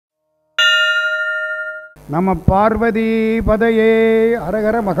நம பார்வதி பதையே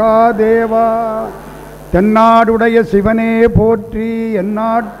அரகர மகாதேவா. தென்னாடுடைய சிவனே போற்றி,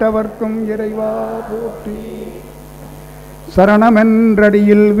 எந்நாட்டவர்க்கும் இறைவா போற்றி.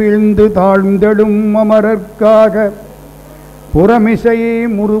 சரணமென்றடியில் வீழ்ந்து தாழ்ந்தெழும் அமரர்க்காக புறமிசை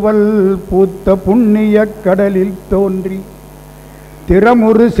முறுவல் பூத்த புண்ணிய கடலில் தோன்றி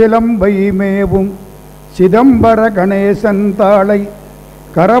திறமுறு சிலம்பை மேவும் சிதம்பர கணேசன் தாளை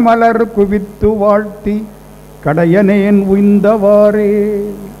கரமலர் குவித்து வாழ்த்தி கடையனேன் உய்ந்தவாறே.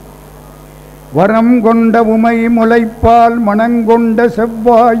 வரம் கொண்ட உமை முளைப்பால் மணங்கொண்ட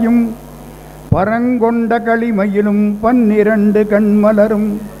செவ்வாயும் பரங்கொண்ட களிமையிலும் 12 கண்மலரும்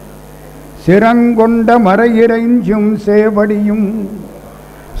சிரங்கொண்ட மறையிறைஞ்சும் சேவடியும்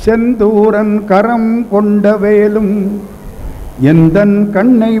செந்தூரன் கரம் கொண்ட வேலும் எந்தன்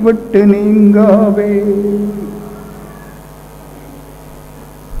கண்ணை விட்டு நீங்காவே.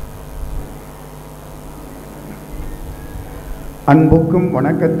 அன்புக்கும்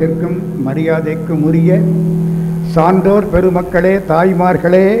வணக்கத்திற்கும் மரியாதைக்கும் உரிய சான்றோர் பெருமக்களே,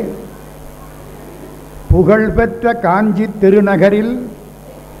 தாய்மார்களே, புகழ்பெற்ற காஞ்சி திருநகரில்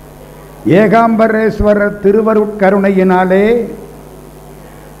ஏகாம்பரேஸ்வரர் திருவருட்கருணையினாலே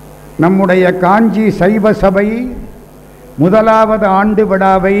நம்முடைய காஞ்சி சைவ சபை முதலாவது ஆண்டு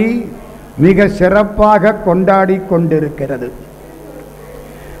விழாவை மிக சிறப்பாக கொண்டாடி கொண்டிருக்கிறது.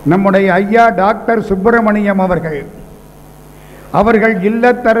 நம்முடைய ஐயா டாக்டர் சுப்பிரமணியம் அவர்கள்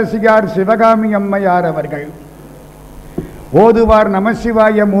இல்லத்தரசியார் சிவகாமி அம்மையார் அவர்கள், ஓதுவார்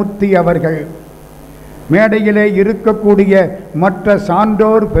நமசிவாய மூர்த்தி அவர்கள், மேடையிலே இருக்கக்கூடிய மற்ற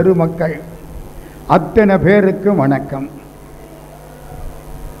சான்றோர் பெருமக்கள் அத்தனை பேருக்கு வணக்கம்.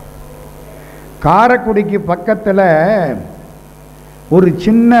 காரைக்குடிக்கு பக்கத்தில் ஒரு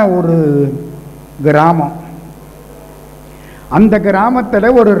சின்ன ஒரு கிராமம். அந்த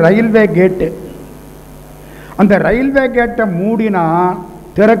கிராமத்தில் ஒரு ரயில்வே கேட்டு. அந்த ரயில்வே கேட்டை மூடினா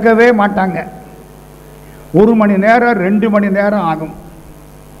திறக்கவே மாட்டாங்க. 1 மணி நேரம் 2 மணி நேரம் ஆகும்.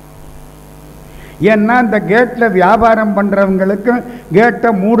 ஏன்னா இந்த கேட்டில் வியாபாரம் பண்ணுறவங்களுக்கும் கேட்டை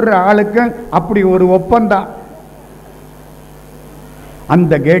மூடுற ஆளுக்கும் அப்படி ஒரு ஒப்பந்தம்.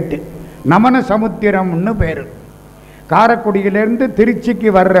 அந்த கேட்டு நமன சமுத்திரம்னு பேர். காரைக்குடியிலேருந்து திருச்சிக்கு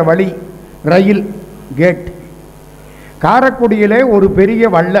வர்ற வழி ரயில் கேட். காரைக்குடியிலே ஒரு பெரிய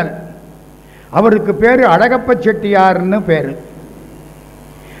வள்ளல், அவருக்கு பேர் அழகப்ப செட்டியார்னு பேர்.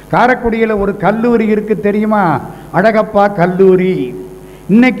 காரைக்குடியில் ஒரு கல்லூரி இருக்கு தெரியுமா, அழகப்பா கல்லூரி.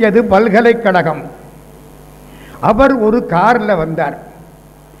 இன்னைக்கு அது பல்கலைக்கழகம். அவர் ஒரு காரில் வந்தார்.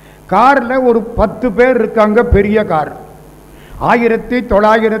 காரில் ஒரு 10 பேர் இருக்காங்க. பெரிய கார்.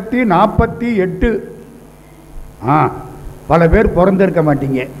 1948. பல பேர் பிறந்திருக்க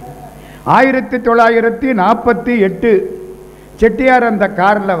மாட்டீங்க. 1948 செட்டியார் அந்த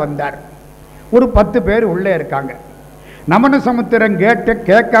காரில் வந்தார். ஒரு 10 பேர் உள்ளே இருக்காங்க. நமன சமுத்திரம் கேட்டை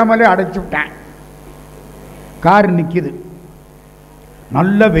கேட்காமலே அடைச்சுட்டேன். கார் நிற்கிது.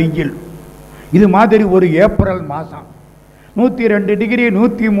 நல்ல வெயில். இது மாதிரி ஒரு ஏப்ரல் மாதம் 102 டிகிரி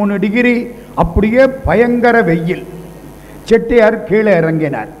 103 டிகிரி அப்படியே பயங்கர வெயில். செட்டியார் கீழே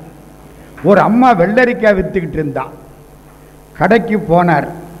இறங்கினார். ஒரு அம்மா வெள்ளரிக்காய் விற்றுக்கிட்டு இருந்தா. கடைக்கு போனார்.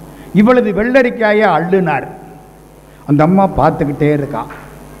 இவ்வளவு வெள்ளரிக்காயை அள்ளுனார். அந்த அம்மா பார்த்துக்கிட்டே இருக்கா.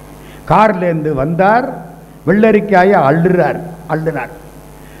 கார்லேருந்து வந்தார். வெள்ளரிக்காயை அள்ளுனார்.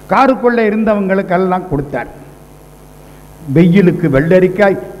 காருக்குள்ளே இருந்தவங்களுக்கெல்லாம் கொடுத்தார். வெயிலுக்கு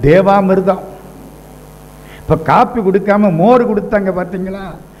வெள்ளரிக்காய் தேவாமிர்தம். இப்போ காப்பி கொடுக்காம மோர் கொடுத்தாங்க பார்த்தீங்களா,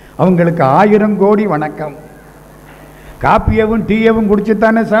 அவங்களுக்கு 1000 கோடி வணக்கம். காப்பியவும் டீயவும்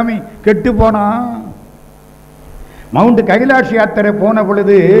குடிச்சுத்தானே சாமி கெட்டு போனான். மவுண்ட் கைலாஷ் யாத்திரை போன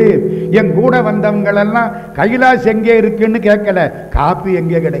பொழுது என் கூட வந்தவங்களெல்லாம் கைலாஷ் எங்கே இருக்குன்னு கேட்கல, காப்பி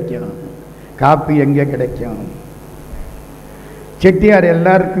எங்கே கிடைக்கும், காப்பி எங்கே கிடைக்கும். செட்டியார்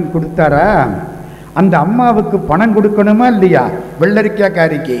எல்லாருக்கும் கொடுத்தாரா. அந்த அம்மாவுக்கு பணம் கொடுக்கணுமா இல்லையா, வெள்ளரிக்காய்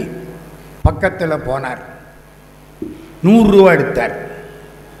காரிக்கு. பக்கத்தில் போனார். 100 ரூபா எடுத்தார்.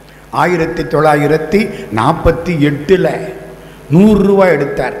 1948 100 ரூபா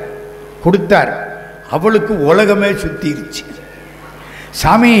எடுத்தார், கொடுத்தார். அவளுக்கு உலகமே சுத்திருச்சு.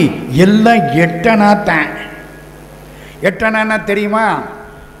 சாமி எல்லாம் 8 தான். 8 தெரியுமா,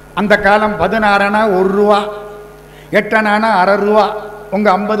 அந்த காலம் 16 1 ரூபா, 8 1/2 ரூபா, உங்க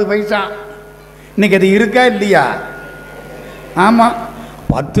 50 பைசா. இன்னைக்கு அது இருக்கா இல்லையா? ஆமாம்,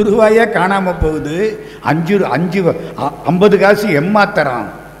 10 ரூபாயே காணாமல் போகுது. 50 காசு எம்மாத்திரம்.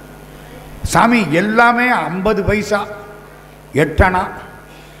 சாமி எல்லாமே 50 பைசா, 8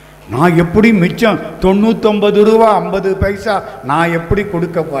 நான் எப்படி மிச்சம் 99 ரூபா 50 பைசா நான் எப்படி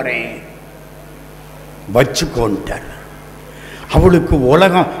கொடுக்க போறேன்? வச்சுக்கோன்ட்டார். அவளுக்கு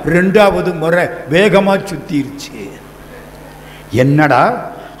உலகம் 2வது முறை வேகமா சுத்திருச்சு. என்னடா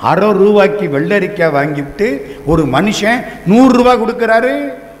 60 ரூபாய்க்கு வெள்ளரிக்காய் வாங்கிட்டு ஒரு மனுஷன் 100 ரூபாய் கொடுக்கிறாரு.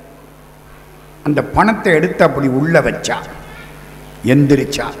 அந்த பணத்தை எடுத்து அப்படி உள்ள வச்சா,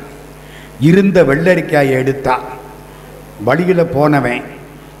 எந்திரிச்சா, இருந்த வெள்ளரிக்காயை எடுத்தா. வழியில போனவன்,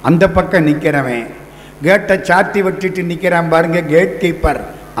 அந்த பக்கம் நிக்கிறவன், கேட்டை சாத்தி வச்சுட்டு நிக்கிறான் பாருங்க கேட் கீப்பர்,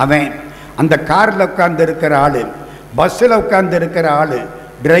 அவன், அந்த கார்ல உட்கார்ந்து இருக்கிற ஆளு, பஸ்ஸில் உட்கார்ந்து இருக்கிற ஆளு,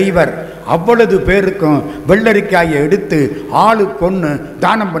 டிரைவர், அவ்வளவு பேருக்கும் வெள்ளரிக்காயை எடுத்து ஆளு கொன்னு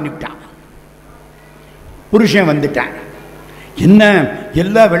தானம் பண்ணிவிட்டான். புருஷன் வந்துட்டான். என்ன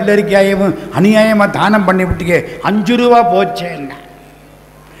எல்லா வெள்ளரிக்காயவும் அநியாயமா தானம் பண்ணி விட்டீங்க, 5 ரூபா போச்சே. என்ன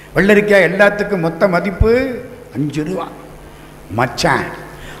வெள்ளரிக்காய் எல்லாத்துக்கும் மொத்த மதிப்பு 5 ரூபா. மச்சான்,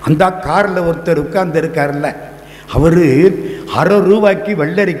 அந்த காரில் ஒருத்தர் உட்கார்ந்து இருக்காருல்ல, அவரு 60 ரூபாய்க்கு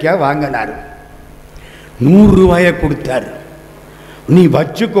வெள்ளரிக்காய் வாங்கினார், 100 ரூபாயை கொடுத்தாரு. நீ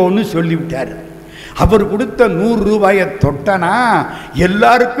வச்சுக்கோன்னு சொல்லிவிட்டார். அவர் கொடுத்த 100 ரூபாயை தொட்டனா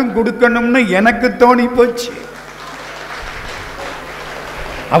எல்லாருக்கும் கொடுக்கணும்னு எனக்கு தோணி போச்சு.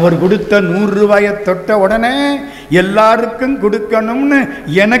 அவர் கொடுத்த 100 ரூபாயை தொட்ட உடனே எல்லாருக்கும் கொடுக்கணும்னு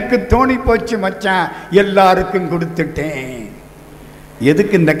எனக்கு தோணி போச்சு. மச்சான், எல்லாருக்கும் கொடுத்துட்டேன்.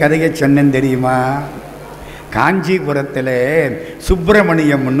 எதுக்கு இந்த கதையை சொன்னேன் தெரியுமா? காஞ்சிபுரத்தில்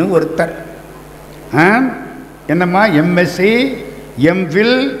சுப்பிரமணியம்னு ஒருத்தர், என்னம்மா எம்எஸ்சி,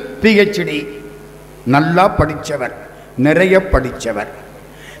 எம்ஃபில், பிஹெச்டி, நல்லா படித்தவர், நிறைய படித்தவர்.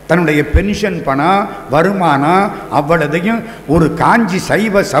 தன்னுடைய பென்ஷன் பணம், வருமானம் அவ்வளதையும் ஒரு காஞ்சி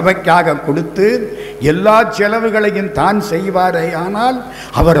சைவ சபைக்காக கொடுத்து எல்லா செலவுகளையும் தான் செய்வாரே. ஆனால்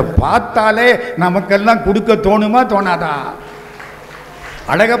அவரை பார்த்தாலே நமக்கெல்லாம் கொடுக்க தோணுமா தோணாதா?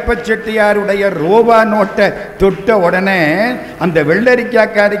 அழகப்ப செட்டியாருடைய ரூபா நோட்டை தொட்ட உடனே அந்த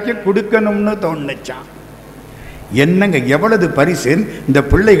வெள்ளரிக்காய்க்காரிக்கு கொடுக்கணும்னு தோணுச்சான். என்னங்க எவ்வளவு பரிசு இந்த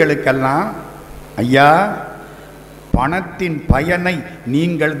பிள்ளைகளுக்கெல்லாம். ஐயா, பணத்தின் பயனை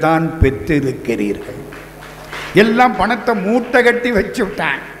நீங்கள் தான் பெற்றிருக்கிறீர்கள். எல்லாம் பணத்தை மூட்டை கட்டி வச்சு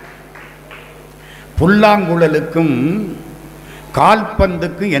விட்டான். புல்லாங்குழலுக்கும்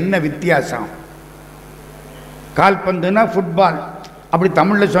கால்பந்துக்கும் என்ன வித்தியாசம்? கால்பந்துனா ஃபுட்பால், அப்படி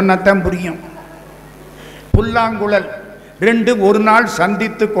தமிழில் சொன்னத்தான் புரியும். புல்லாங்குழல் ரெண்டும் ஒரு நாள்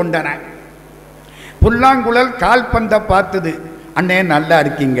சந்தித்து கொண்டன. புல்லாங்குழல் கால்பந்தை பார்த்தது. அண்ணே நல்லா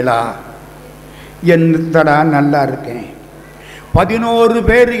இருக்கீங்களா? என்னடா நல்லா இருக்கேன். 11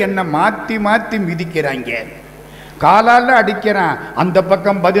 பேர் என்னை மாற்றி மாற்றி மிதிக்கிறாங்க. காலால் அடிக்கிறான். அந்த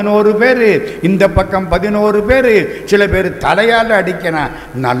பக்கம் 11 பேர், இந்த பக்கம் 11 பேர், சில பேர் தலையால் அடிக்கிறான்.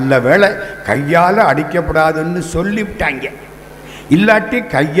 நல்ல வேளை கையால் அடிக்கப்படாதுன்னு சொல்லிவிட்டாங்க. இல்லாட்டி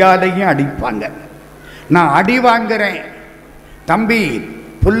கையாலையும் அடிப்பாங்க. நான் அடி வாங்குறேன். தம்பி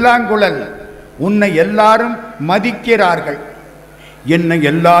புல்லாங்குழல், உன்னை எல்லாரும் மதிக்கிறார்கள், என்னை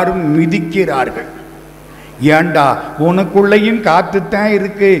எல்லாரும் மிதிக்கிறார்கள். ஏண்டா, உனக்குள்ளையும் காத்துத்தான்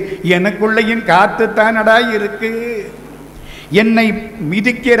இருக்கு, எனக்குள்ளையும் காத்துத்தானடா இருக்கு. என்னை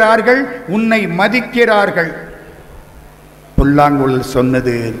மிதிக்கிறார்கள், உன்னை மதிக்கிறார்கள். புல்லாங்குழல்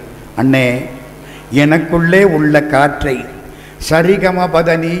சொன்னது, அண்ணே, எனக்குள்ளே உள்ள காற்றை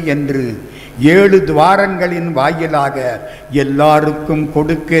சரிகமபதனி என்று 7 துவாரங்களின் வாயிலாக எல்லாருக்கும்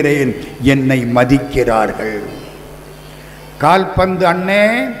கொடுக்கிறேன், என்னை மதிக்கிறார்கள். கால்பந்து அண்ணே,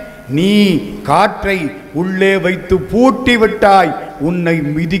 நீ காற்றை உள்ளே வைத்து பூட்டி விட்டாய், உன்னை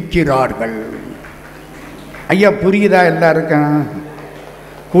மிதிக்கிறார்கள். ஐயா புரியுதா எல்லாருக்கும்?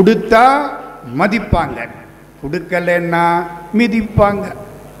 கொடுத்தா மதிப்பாங்க, கொடுக்கலன்னா மிதிப்பாங்க.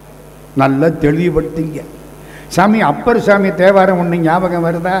 நல்லா தெளிவுபடுத்திங்க சாமி. அப்பர் சாமி தேவாரம் ஒன்று ஞாபகம்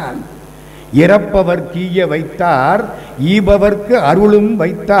வருதா? இறப்பவர் கீய வைத்தார், ஈபவர்க்கு அருளும்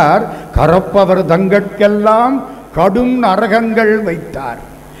வைத்தார், கரப்பவர் தங்கட்கெல்லாம் கடும் நரகங்கள் வைத்தார்,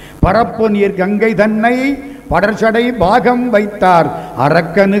 பரப்பு நீர் கங்கை தன்னை படர்சடை பாகம் வைத்தார்,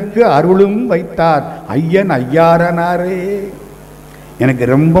 அரக்கனுக்கு அருளும் வைத்தார், ஐயன் ஐயாரனாரே. எனக்கு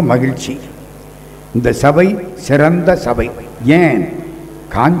ரொம்ப மகிழ்ச்சி. இந்த சபை சிறந்த சபை. ஏன்?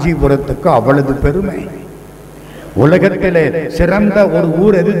 காஞ்சிபுரத்துக்கு அவ்வளவு பெருமை. உலகத்திலே சிறந்த ஒரு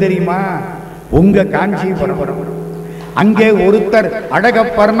ஊர் எது தெரியுமா? உங்க காஞ்சிபுரம். அங்கே ஒருத்தர்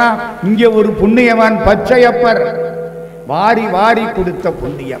அழகப்பர்னா, இங்கே ஒரு புண்ணியவான் பச்சையப்பர், வாரி வாரி கொடுத்த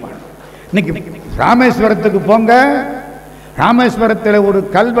புண்ணியவான். இன்னைக்கு ராமேஸ்வரத்துக்கு போங்க, ராமேஸ்வரத்தில் ஒரு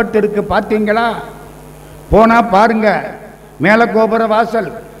கல்வெட்டு இருக்கு, பார்த்தீங்களா? போனா பாருங்க, மேல கோபுர வாசல்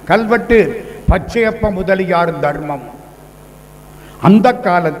கல்வெட்டு, பச்சையப்ப முதலியார் தர்மம். அந்த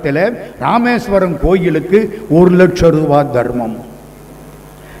காலத்தில் ராமேஸ்வரம் கோயிலுக்கு 1 லட்சம் ரூபாய் தர்மம்.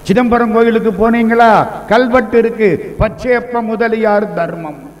 சிதம்பரம் கோயிலுக்கு போனீங்களா? கல்வெட்டு இருக்கு, பச்சையப்ப முதலியார்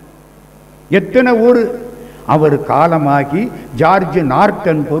தர்மம். எத்தனை ஊர்? அவர் காலமாகி ஜார்ஜ்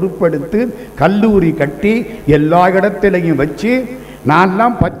நார்டன் பொறுப்பெடுத்து கல்லூரி கட்டி எல்லா இடத்திலையும் வச்சு,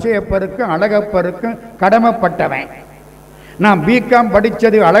 நான்லாம் பச்சையப்பருக்கும் அழகப்பருக்கும் கடமைப்பட்டவன். நான் பிகாம்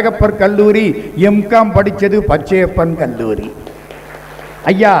படித்தது அழகப்பர் கல்லூரி, எம்காம் படித்தது பச்சையப்பன் கல்லூரி.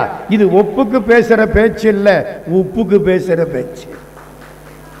 ஐயா, இது ஒப்புக்கு பேசுகிற பேச்சு இல்லை, உப்புக்கு பேசுகிற பேச்சு.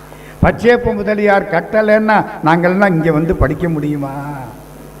 பச்சையப்ப முதலியார் கட்டலைன்னா நாங்கள்லாம் இங்கே வந்து படிக்க முடியுமா?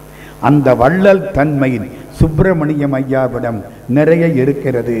 அந்த வள்ளல் தன்மை சுப்பிரமணியம் ஐயாவிடம் நிறைய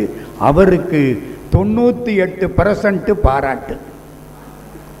இருக்கிறது. அவருக்கு 98% பாராட்டு.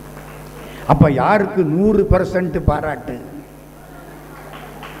 அப்ப யாருக்கு 100% பாராட்டு?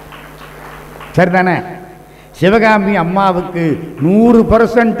 சரிதானே? சிவகாமி அம்மாவுக்கு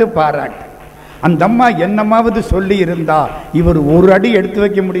 100% பாராட்டு. அந்த அம்மா என்னமாவது சொல்லி இருந்தா இவர் ஒரு அடி எடுத்து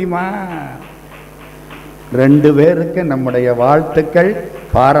வைக்க முடியுமா? 2 பேருக்கு நம்முடைய வாழ்த்துக்கள்,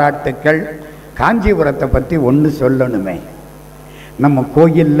 பாராட்டுக்கள். காஞ்சிபுரத்தை பற்றி ஒன்று சொல்லணுமே. நம்ம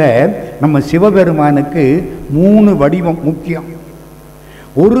கோயிலில் நம்ம சிவபெருமானுக்கு 3 வடிவம் முக்கியம்.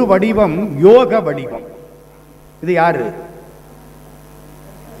 ஒரு வடிவம் யோக வடிவம். இது யாரு?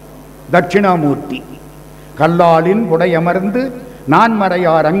 தட்சிணாமூர்த்தி. கல்லாலின் உடையமர்ந்து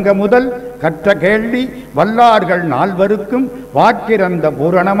நான்மறையார் அங்க முதல் கற்ற கேள்வி வல்லார்கள் 4வருக்கும் வாக்கிறந்த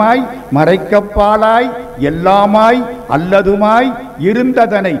பூரணமாய் மறைக்கப்பாலாய் எல்லாமாய் அல்லதுமாய்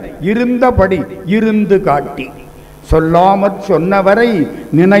இருந்ததனை இருந்தபடி இருந்து காட்டி சொல்லாமற் சொன்னவரை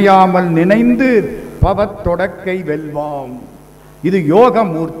நினையாமல் நினைந்து பவத்தொடக்கை வெல்வாம். இது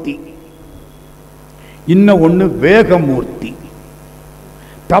யோகமூர்த்தி. இன்னும் ஒன்று வேகமூர்த்தி.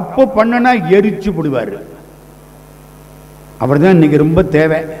 தப்பு பண்ணனா எரிச்சு விடுவார். அவர் தான் இன்னைக்கு ரொம்ப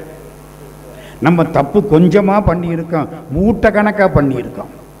தேவை. நம்ம தப்பு கொஞ்சமா பண்ணியிருக்கோம், மூட்டை கணக்கா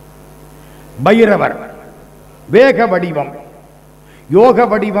பண்ணியிருக்கோம். பைரவர் வேக வடிவம். யோக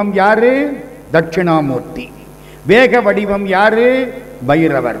வடிவம் யாரு? தட்சிணாமூர்த்தி. வேக வடிவம் யாரு?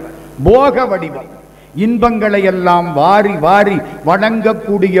 பைரவர். போக வடிவம் இன்பங்களை எல்லாம் வாரி வாரி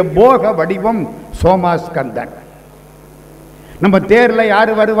வழங்கக்கூடிய போக வடிவம் சோமாஸ்கந்தர். நம்ம தேர்ல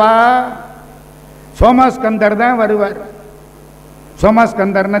யாரு வருவா? சோமாஸ்கந்தர் தான் வருவார்.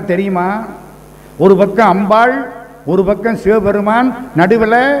 சோமாஸ்கந்தர்னா தெரியுமா? ஒரு பக்கம் அம்பாள், ஒரு பக்கம் சிவபெருமான்,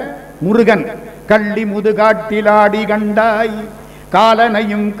 நடுவில் முருகன். கள்ளி முதுகாட்டிலாடி கண்டாய்,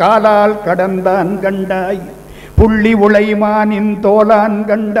 காலனையும் காலால் கடந்தான் கண்டாய், புள்ளி உளைமானின் தோலான்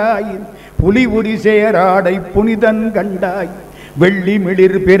கண்டாய், புலி உரி சேராடை புனிதன் கண்டாய், வெள்ளி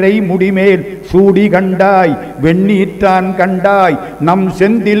மிளிர் பிறை முடிமேல் சூடி கண்டாய், வெண்ணீற்றான் கண்டாய், நம்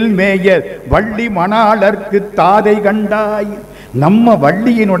செந்தில் மேய வள்ளி மணாளர்க்கு தாதை கண்டாய். நம்ம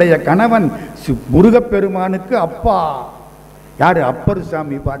வள்ளியினுடைய கணவன் முருகப்பெருமானுக்கு அப்பா. யாரு? அப்பர்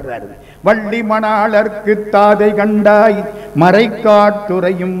சாமி பாடுறாரு. வள்ளி மணாளர்க்கு தாதை கண்டாய்,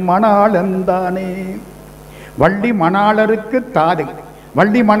 மறைக்காட்டுறையும் மணாளந்தானே. வள்ளி மணாளருக்கு தாதை.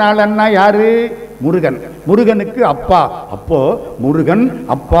 வள்ளி மணாளன்னா யாரு? முருகன். முருகனுக்கு அப்பா. அப்போ முருகன்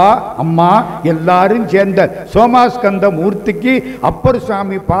அப்பா அம்மா எல்லாரும் சேர்ந்த சோமாஸ்கந்த மூர்த்திக்கு அப்பர்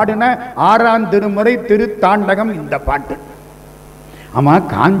சாமி பாடின 6ஆம் திருமுறை திருத்தாண்டகம் இந்த பாட்டு. ஆமா,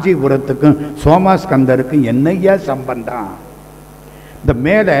 காஞ்சிபுரத்துக்கும் சோமாஸ்கந்தருக்கும் என்னையா சம்பந்தம்? இந்த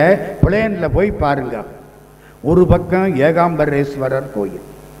மேலே பிளேன்ல போய் பாருங்க. ஒரு பக்கம் ஏகாம்பரேஸ்வரர் கோயில்,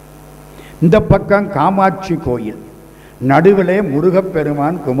 இந்த பக்கம் காமாட்சி கோயில், நடுவிலே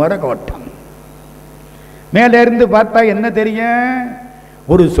முருகப்பெருமான் குமரகோட்டம். மேலே இருந்து பார்த்தா என்ன தெரியும்?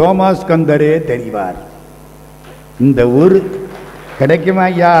 ஒரு சோமாஸ்கந்தரே தெரிவார். இந்த ஊர் கிடைக்குமா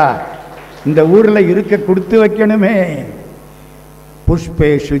ஐயா? இந்த ஊர்ல இருக்க கொடுத்து வைக்கணுமே.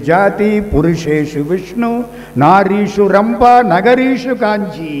 புஷ்பேஷு ஜாதி புருஷேஷு விஷ்ணு நாரீஷு ரம்பா நகரீஷு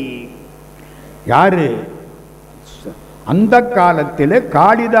காஞ்சி. யாரு? அந்த காலத்தில்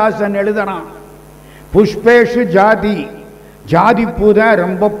காளிதாசன் எழுதனான். புஷ்பேஷு ஜாதி, ஜாதி பூதான்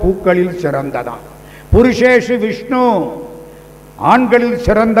ரொம்ப பூக்களில் சிறந்ததான். புருஷேஷு விஷ்ணு, ஆண்களில்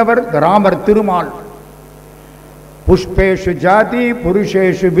சிறந்தவர் ராமர் திருமால். புஷ்பேஷு ஜாதி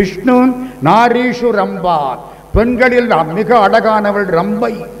புருஷேஷு விஷ்ணு நாரீஷு ரம்பா, பெண்களில் மிக அழகானவள்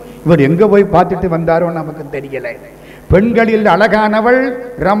ரம்பை. இவர் எங்க போய் பார்த்துட்டு வந்தாரோ நமக்கு தெரியல. பெண்களில் அழகானவள்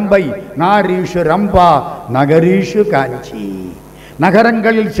ரம்பை. நாரீஷு ரம்பா நகரீஷு காஞ்சி.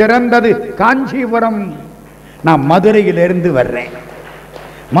 நகரங்களில் சிறந்தது காஞ்சிபுரம். நான் மதுரையிலிருந்து வர்றேன்.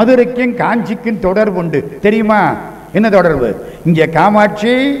 மதுரைக்கும் காஞ்சிக்கும் தொடர்பு உண்டு தெரியுமா? என்ன தொடர்பு? இங்க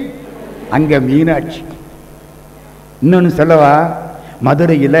காமாட்சி, அங்க மீனாட்சி. இன்னொன்னு சொல்லவா?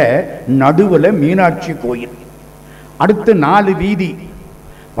 மதுரையில நடுவுல மீனாட்சி கோயில், அடுத்து 4 வீதி,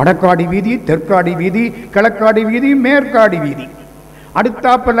 வடக்காடி வீதி, தெற்காடி வீதி, கிழக்காடி வீதி, மேற்காடி வீதி.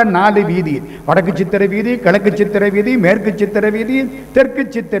 அடுத்தாப்புல 4 வீதி, வடக்கு சித்திர வீதி, கிழக்கு சித்திர வீதி, மேற்கு சித்திர வீதி, தெற்கு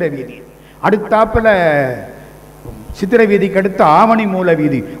சித்திர வீதி. அடுத்தாப்புல சித்திரை வீதிக்கு அடுத்து ஆவணி மூல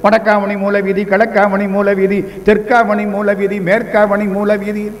வீதி, வடக்காவணி மூல வீதி, கிழக்காவணி மூல வீதி, தெற்காவணி மூல வீதி, மேற்காவணி மூல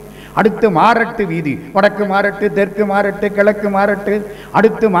வீதி. அடுத்து மாரட்டு வீதி, வடக்கு மாரட்டு, தெற்கு மாரட்டு, கிழக்கு மாரட்டு.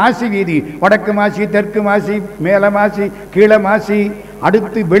 அடுத்து மாசி வீதி, வடக்கு மாசி, தெற்கு மாசி, மேல மாசி, கீழ மாசி.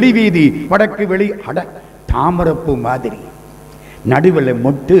 அடுத்து வெளி வீதி, வடக்கு வெளி. அட தாமரப்பூ மாதிரி நடுவில்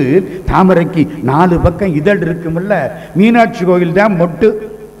மொட்டு. தாமரைக்கு 4 பக்கம் இதழ் இருக்குமில்ல, மீனாட்சி கோயில் தான் மொட்டு.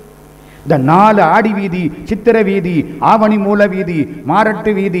 இந்த 4 ஆடி வீதி, சித்திரை வீதி, ஆவணி மூல வீதி,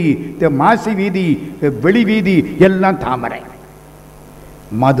 மாரட்டு வீதி, மாசி வீதி, வெளி வீதி எல்லாம் தாமரை.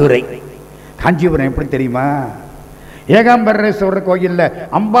 மதுரை, காஞ்சிபுரம் எப்படி தெரியுமா? ஏகாம்பரேஸ்வரர் கோயில்ல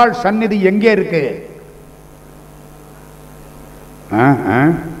அம்பாள் சந்நிதி எங்கே இருக்கு?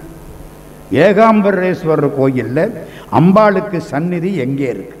 ஏகாம்பரேஸ்வரர் கோயில்ல அம்பாளுக்கு சந்நிதி எங்கே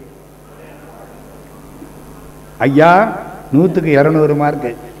இருக்கு? ஐயா 100க்கு 200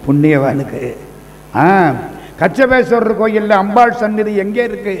 மார்க்கு புண்ணியவானுக்கு. கச்சபேஸ்வரர் கோயில்ல அம்பாள் சந்நிதி எங்கே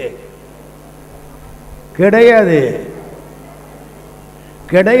இருக்கு? கிடையாது,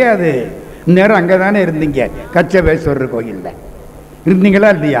 கிடையாது. நேரம் அங்கதானே இருந்தீங்க, கச்சபேஸ்வரர் கோயில்ல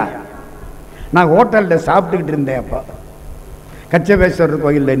இருந்தீங்களா இல்லையா? நான் ஹோட்டல்ல சாப்பிட்டுக்கிட்டு இருந்தேன். அப்போ கச்சபேஸ்வரர்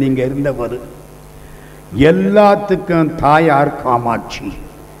கோயில்ல நீங்க இருந்த போது எல்லாத்துக்கும் தாயார் காமாட்சி.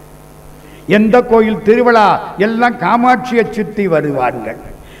 எந்த கோயில் திருவிழா எல்லாம் காமாட்சியை சுத்தி வருவார்கள்.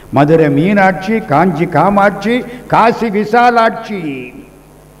 மதுரை மீனாட்சி, காஞ்சி காமாட்சி, காசி விசாலாட்சி,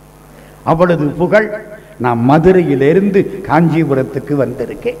 அவ்வளவு புகழ். நான் மதுரையிலிருந்து காஞ்சிபுரத்துக்கு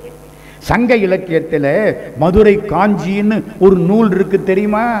வந்திருக்கேன். சங்க இலக்கியத்தில் மதுரை காஞ்சின்னு ஒரு நூல் இருக்கு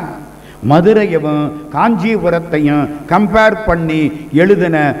தெரியுமா? மதுரையும் காஞ்சிபுரத்தையும் கம்பேர் பண்ணி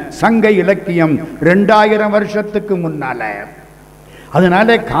எழுதின சங்க இலக்கியம் 2000 வருஷத்துக்கு முன்னால.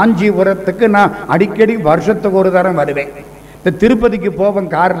 அதனால காஞ்சிபுரத்துக்கு நான் அடிக்கடி வருஷத்துக்கு ஒரு தரம் வருவேன். இந்த திருப்பதிக்கு போவோம்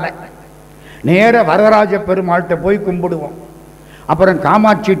காரில், நேர வரதராஜ பெருமாள்கிட்ட போய் கும்பிடுவோம். அப்புறம்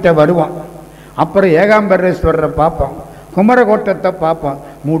காமாட்சிகிட்ட வருவோம். அப்புறம் ஏகாம்பரேஸ்வரரை பார்ப்போம், குமரகோட்டத்தை பார்ப்போம்,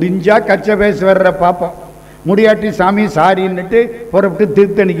 முடிஞ்சா கச்சபேஸ்வரரை பார்ப்போம். முடியாட்டி சாமி சாரின்னுட்டு புறப்பட்டு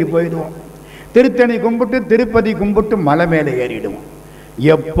திருத்தணிக்கு போயிடுவோம். திருத்தணி கும்பிட்டு திருப்பதி கும்பிட்டு மலை மேலே ஏறிடுவோம்.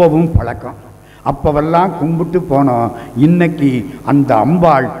 எப்பவும் பழக்கம். அப்பவெல்லாம் கும்பிட்டு போனோம். இன்னைக்கு அந்த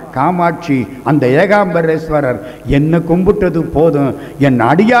அம்பாள் காமாட்சி, அந்த ஏகாம்பரேஸ்வரர் என்ன கும்பிட்டது போதும், என்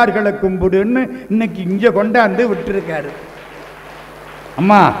அடியார்களை கும்பிடுன்னு இன்னைக்கு இங்கே கொண்டாந்து விட்டுருக்காரு.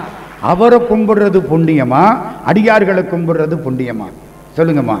 அம்மா, அவரை கும்பிடுறது புண்ணியமா, அடியார்களை கும்பிடுறது புண்ணியமா?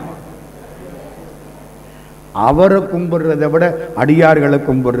 சொல்லுங்கம்மா. அவரை கும்பிடுறதை விட அடியார்களை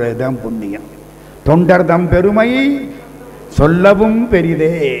கும்பிடுறது தான் புண்ணியம். தொண்டர் தம் பெருமை சொல்லவும்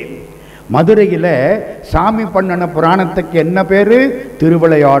பெரிதே. மதுரையில் சாமி பண்ணன புராணத்துக்கு என்ன பேரு?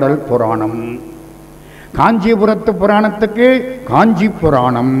 திருவிளையாடல் புராணம். காஞ்சிபுரத்து புராணத்துக்கு காஞ்சி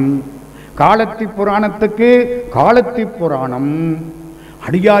புராணம், காலத்தி புராணத்துக்கு காலத்தி புராணம்,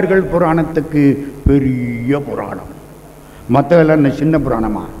 அடியார்கள் புராணத்துக்கு பெரிய புராணம். மற்றதெல்லாம் சின்ன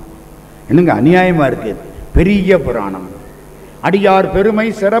புராணமா? என்னங்க அநியாயமா இருக்கு. பெரிய புராணம். அடியார் பெருமை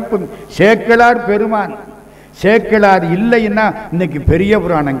சிறப்பு. சேக்கிழார் பெருமான். சேக்கிழார் இல்லைன்னா இன்னைக்கு பெரிய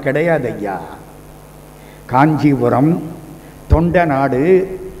புராணம் கிடையாது ஐயா. காஞ்சிபுரம், தொண்ட நாடு,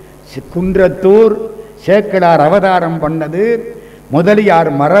 குன்றத்தூர், சேக்கிழார் அவதாரம் பண்ணது,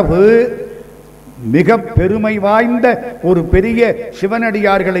 முதலியார் மரபு, மிக பெருமை வாய்ந்த ஒரு பெரிய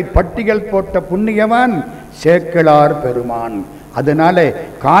சிவனடியார்களை பட்டியல் போட்ட புண்ணியவான் சேக்கிழார் பெருமான். அதனால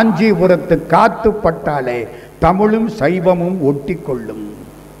காஞ்சிபுரத்து காத்துப்பட்டாலே தமிழும் சைவமும் ஒட்டி கொள்ளும்.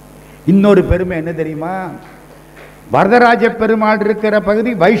 இன்னொரு பெருமை என்ன தெரியுமா? வரதராஜ பெருமாள் இருக்கிற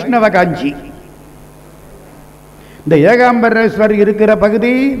பகுதி வைஷ்ணவ காஞ்சி, இந்த ஏகாம்பரேஸ்வர் இருக்கிற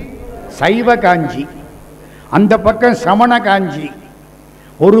பகுதி சைவ காஞ்சி, அந்த பக்கம் சமண காஞ்சி,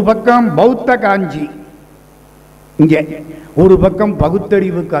 ஒரு பக்கம் பௌத்த காஞ்சி, இங்கே ஒரு பக்கம்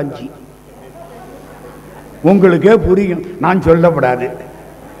பகுத்தறிவு காஞ்சி. உங்களுக்கே புரியும், நான் சொல்லப்படாது.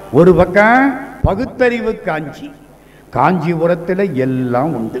 ஒரு பக்கம் பகுத்தறிவு காஞ்சி. காஞ்சிபுரத்தில்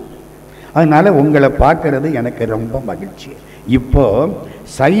எல்லாம் உண்டு. அதனால உங்களை பார்க்கறது எனக்கு ரொம்ப மகிழ்ச்சி. இப்போ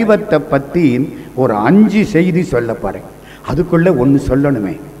சைவத்தை பற்றி ஒரு 5 செய்தி சொல்ல போறேன். அதுக்குள்ள ஒன்று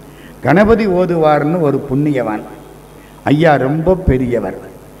சொல்லணுமே. கணபதி ஓதுவார்னு ஒரு புண்ணியவான் ஐயா, ரொம்ப பெரியவர்.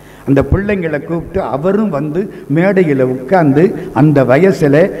 அந்த பிள்ளைங்களை கூப்பிட்டு அவரும் வந்து மேடையில் உட்கார்ந்து அந்த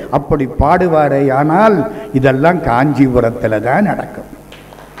வயசில் அப்படி பாடுவாரே. ஆனால் இதெல்லாம் காஞ்சிபுரத்தில் தான் நடக்கும்.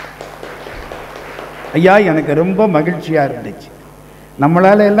 ஐயா, எனக்கு ரொம்ப மகிழ்ச்சியாக இருந்துச்சு.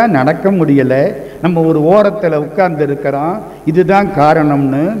 நம்மளால எல்லாம் நடக்க முடியலை, நம்ம ஒரு ஓரத்தில் உட்கார்ந்து இருக்கிறோம். இதுதான்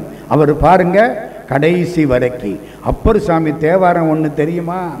காரணம்னு அவர் பாருங்க கடைசி வரைக்கும். அப்பர் சாமி தேவாரம் ஒன்று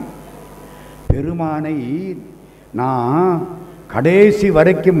தெரியுமா? பெருமானை நான் கடைசி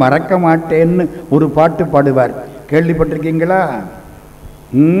வரைக்கும் மறக்க மாட்டேன்னு ஒரு பாட்டு பாடுவார், கேள்விப்பட்டிருக்கீங்களா?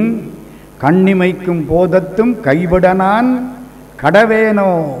 கண்ணிமைக்கும் போதத்தும் கைவிடனான்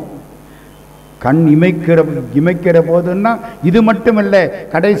கடவேனோ. கண் இமைக்கிற போதுன்னா இது மட்டுமல்ல,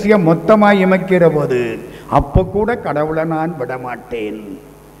 கடைசியா மொத்தமா இமைக்கிற போது அப்ப கூட கடவுளை நான் விடமாட்டேன்.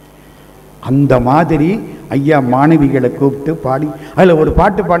 அந்த மாதிரி ஐயா மாணவிகளை கூப்பிட்டு பாடி அதுல ஒரு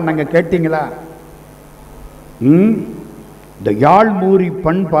பாட்டு பாடினாங்க, கேட்டீங்களா? இந்த யாழ் மூரி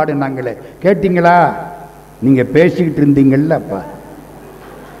பண் பாடுனாங்களே, கேட்டீங்களா? நீங்க பேசிக்கிட்டு இருந்தீங்கல்ல, அப்ப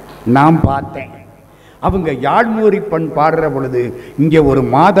நான் பார்த்தேன். அவங்க யாழ்மூரி பண் பாடுற பொழுது இங்கே ஒரு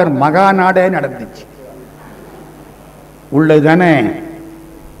மாதர் மகாநாடே நடந்துச்சு. உள்ளதுதானே,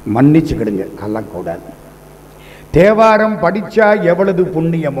 மன்னிச்சுக்கிடுங்க, கள்ளக்கூடாது. தேவாரம் படிச்சா எவ்வளவு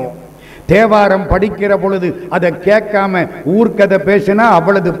புண்ணியமோ, தேவாரம் படிக்கிற பொழுது அதை கேட்காம ஊர்க்கதை பேசினா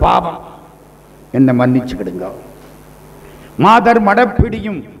அவ்வளவு பாவம். என்ன மன்னிச்சுக்கிடுங்க. மாதர்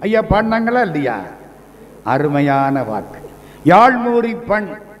மடப்பிடியும் ஐயா பாடினாங்களா இல்லையா? அருமையான வாக்கு. யாழ்மூரி பண்.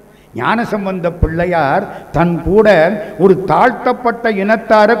 ஞானசம்பந்த பிள்ளையார் தன் கூட ஒரு தாழ்த்தப்பட்ட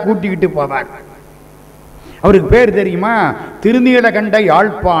இனத்தாரை கூட்டிக்கிட்டு போவார். அவருக்கு பேர் தெரியுமா? திருநீலகண்ட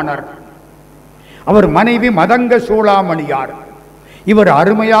யாழ்ப்பாணர். அவர் மனைவி மதங்க சூளாமணியார். இவர்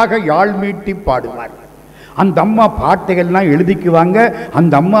அருமையாக யாழ் மீட்டி பாடுவார். அந்த அம்மா பாட்டுகள்லாம் எழுதிக்குவாங்க.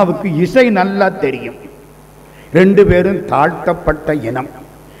 அந்த அம்மாவுக்கு இசை நல்லா தெரியும். ரெண்டு பேரும் தாழ்த்தப்பட்ட இனம்.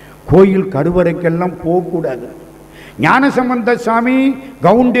 கோயில் கருவறைக்கெல்லாம் போகக்கூடாது. ஞானசம்பந்த சாமி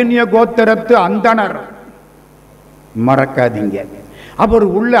கவுண்டின்ய கோத்திரத்து அந்தனர், மறக்காதீங்க. அவர்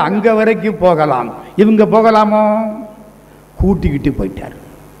உள்ள அங்க வரைக்கும் போகலாம், இவங்க போகலாமோ? கூட்டிக்கிட்டு போயிட்டார்.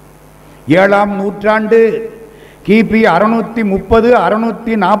 7ஆம் நூற்றாண்டு கிபி 630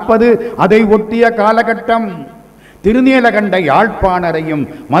 640 அதை ஒட்டிய காலகட்டம். திருநீலகண்ட யாழ்ப்பாணரையும்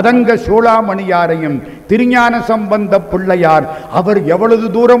மதங்க சூளாமணியாரையும் திருஞான சம்பந்த பிள்ளையார் அவர் எவ்வளவு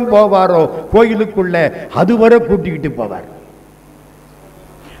தூரம் போவாரோ கோயிலுக்குள்ள அதுவரை கூட்டிக்கிட்டு போவார்.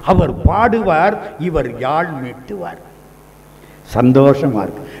 அவர் பாடுவார், இவர் யாழ் மீட்டுவார். சந்தோஷமா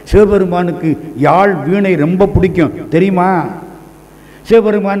இருக்கு. சிவபெருமானுக்கு யாழ் வீணை ரொம்ப பிடிக்கும், தெரியுமா?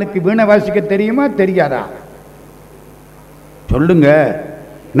 சிவபெருமானுக்கு வீணை வாசிக்க தெரியுமா தெரியாதா? சொல்லுங்க.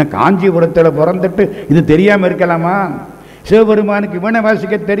 என்ன காஞ்சிபுரத்தில் பிறந்துட்டு இது தெரியாம இருக்கலாமா? சிவபெருமானுக்கு வீணை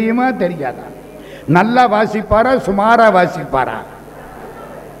வாசிக்க தெரியுமா தெரியாதா? நல்லா வாசிப்பாரா சுமாரா வாசிப்பாரா?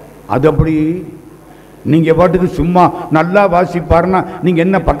 அது அப்படி. நீங்க பாட்டுக்கு சும்மா நல்லா வாசிப்பாருன்னா நீங்க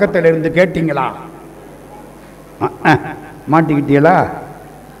என்ன பக்கத்தில் இருந்து கேட்டீங்களா? மாட்டிக்கிட்டீங்களா?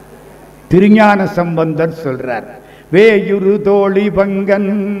 திருஞான சம்பந்தர் சொல்றார், வேயுரு தோழி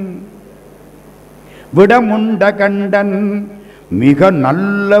பங்கன் விடமுண்ட கண்டன் மிக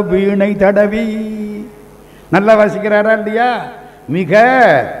நல்ல வீணை தடவி. நல்லா வாசிக்கிறாரா இல்லையா? மிக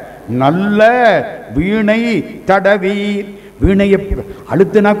நல்ல வீணை தடவி. வீணையை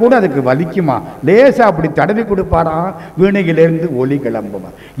அழுத்தினா கூட அதுக்கு வலிக்குமா? லேசா அப்படி தடவி கொடுப்பாராம், வீணையிலிருந்து ஒலி கிளம்புமா.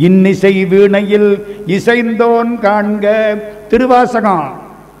 இன்னிசை வீணையில் இசைந்தோன் காண்க. திருவாசகம்.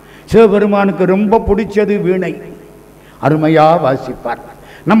 சிவபெருமானுக்கு ரொம்ப பிடிச்சது வீணை. அருமையா வாசிப்பார்.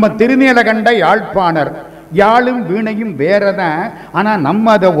 நம்ம திருநீலகண்ட யாழ்ப்பாணர். யாழும் வீணையும் வேறதான், ஆனா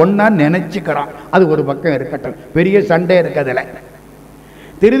நம்ம அதை ஒன்னா நினைச்சுக்கிறோம். அது ஒரு பக்கம் இருக்கட்டும், பெரிய சண்டை இருக்கதில்ல.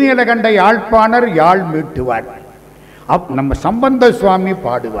 திருநீலகண்ட யாழ்ப்பாணர் யாழ் மீட்டுவார். நம்ம சம்பந்த சுவாமி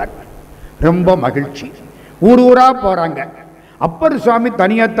பாடுவார். ரொம்ப மகிழ்ச்சி. ஊர் ஊரா போறாங்க. அப்பர் சுவாமி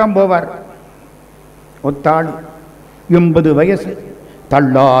தனியாத்தான் போவார். ஒத்தாள் 80 வயசு,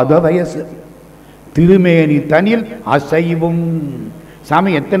 தள்ளாத வயசு, திருமேனி தனில் அசைவும்.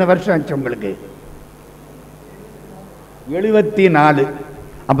 சாமி எத்தனை வருஷம் ஆச்சு உங்களுக்கு? 74.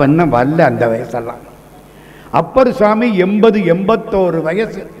 அப்ப என்ன வரல அந்த வயசெல்லாம். அப்பர் சுவாமி 80 81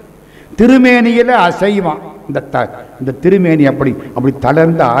 வயசு. திருமேனியில அசைவான். இந்த திருமேனி அப்படி அப்படி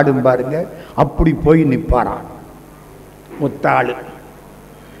தளர்ந்து ஆடும் பாருங்க. அப்படி போய் நிற்பாரான் ஒத்தாளு.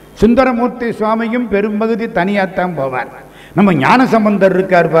 சுந்தரமூர்த்தி சுவாமியும் பெரும்பகுதி தனியாத்தான் போவார். நம்ம ஞானசம்பந்தர்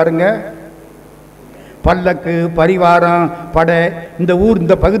இருக்கார் பாருங்க. பல்லக்கு பரிவாரம் படை. இந்த ஊர்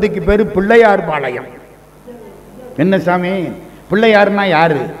இந்த பகுதிக்கு பேரு பிள்ளையார் பாளையம். என்ன சாமி? பிள்ளையார்னா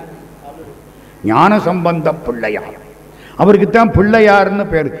யாரு? ஞானசம்பந்த பிள்ளையார். அவருக்குத்தான் பிள்ளையார்னு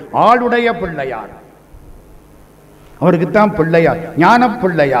பேரு. ஆளுடைய பிள்ளையார். அவருக்குத்தான் பிள்ளையார், ஞான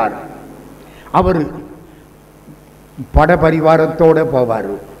பிள்ளையார். அவர் பட பரிவாரத்தோட போவார்.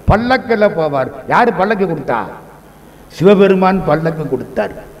 பல்லக்கில் போவார். யாரு பல்லக்கு கொடுத்தா? சிவபெருமான் பல்லக்கு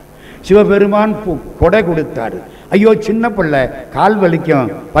கொடுத்தார். சிவபெருமான் கொடை கொடுத்தார். ஐயோ சின்ன பிள்ளை, கால்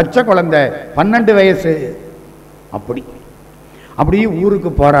வலிக்கும், பச்சை குழந்தை, 12 வயசு. அப்படி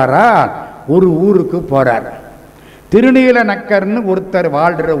ஊருக்கு போறாரா? ஒரு ஊருக்கு போறார். திருநீல நக்கர்னு ஒருத்தர்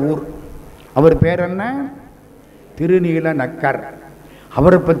வாழ்ற ஊர். அவர் பேர் என்ன? திருநீல நக்கர்.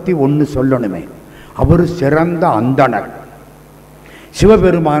 அவரை பற்றி ஒன்று சொல்லணுமே. அவர் சிறந்த அந்தணர்,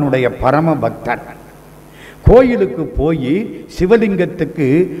 சிவபெருமானுடைய பரம பக்தர். கோயிலுக்கு போய் சிவலிங்கத்துக்கு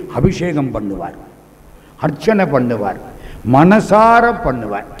அபிஷேகம் பண்ணுவார், அர்ச்சனை பண்ணுவார், மனசார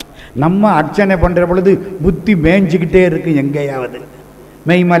பண்ணுவார். நம்ம அர்ச்சனை பண்ணுற பொழுது புத்தி மேய்ஞ்சிக்கிட்டே இருக்கு, எங்கேயாவது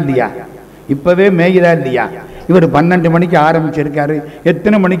மேய்மா இல்லையா? இப்போவே மேய்தா இல்லையா? இவர் 12 மணிக்கு ஆரம்பிச்சிருக்காரு,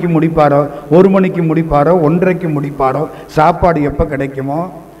 எத்தனை மணிக்கு முடிப்பாரோ? 1 மணிக்கு முடிப்பாரோ, 1:30க்கு முடிப்பாரோ? சாப்பாடு எப்போ கிடைக்குமோ?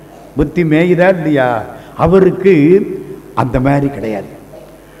 புத்தி மேய்தா இல்லையா? அவருக்கு அந்த மாதிரி கிடையாது.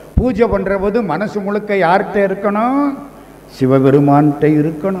 பூஜை பண்ணுற போது மனசு முழுக்க யார்கிட்ட இருக்கணும்? சிவபெருமான்கிட்ட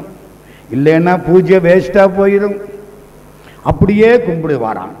இருக்கணும். இல்லைன்னா பூஜை வேஸ்டாக போயிடும். அப்படியே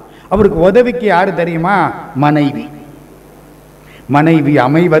கும்பிடுவாராம். அவருக்கு உதவிக்கு யார் தெரியுமா? மனைவி. மனைவி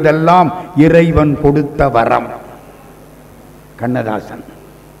அமைவதெல்லாம் இறைவன் கொடுத்த வரம். கண்ணதாசன்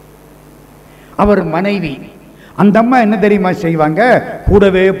அவர் மனைவி. அந்த அம்மா என்ன தெரியுமா செய்வாங்க?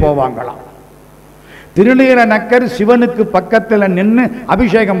 கூடவே போவாங்களாம். திருநீல நக்கர் சிவனுக்கு பக்கத்தில் நின்று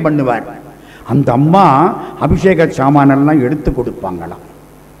அபிஷேகம் பண்ணுவார். அந்த அம்மா அபிஷேக சாமானெல்லாம் எடுத்து கொடுப்பாங்களாம்.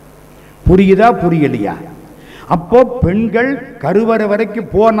 புரியுதா புரியலையா? அப்போ பெண்கள் கருவறை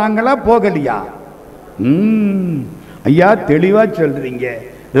வரைக்கும் போனாங்களா போகலையா? ஐயா தெளிவா சொல்றீங்க,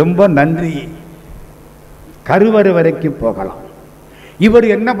 ரொம்ப நன்றி. கருவறை வரைக்கும் போகலாம். இவர்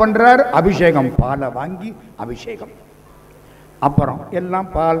என்ன பண்றார்? அபிஷேகம், பாலை வாங்கி அபிஷேகம். அப்புறம் எல்லாம்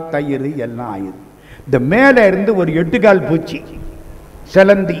பால் தயிர் எல்லாம் ஆயுது. இந்த மேலே இருந்து ஒரு 8 கால் பூச்சி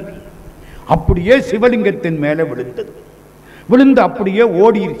செலந்தி அப்படியே சிவலிங்கத்தின் மேலே விழுந்தது. விழுந்து அப்படியே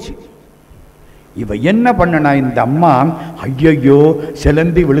ஓடிருச்சு. இவ என்ன பண்ணனா? இந்த அம்மா, ஐயோ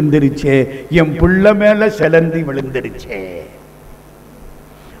செலந்தி விழுந்துருச்சே, என் புள்ள மேல செலந்தி விழுந்துருச்சே.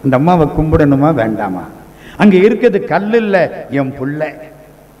 அந்த அம்மாவை கும்பிடணுமா வேண்டாமா? அங்க இருக்கிறது கல் இல்ல, என் புள்ள.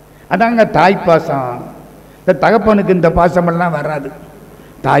 அதாங்க தாய்ப்பாசம். இந்த தகப்பனுக்கு இந்த பாசமெல்லாம் வராது,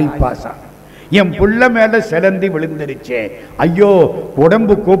 தாய்ப்பாசம். என் புள்ள மேல செலந்தி விழுந்துருச்சே, ஐயோ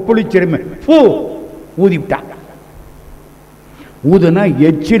உடம்பு கொப்புளிச்சிருமே, பூ ஊதிவிட்டாங்க. ஊதுனா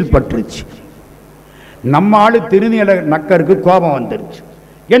எச்சில் பட்டுருச்சு. நம்ம ஆளு திருநீல நக்கருக்கு கோபம் வந்துருச்சு.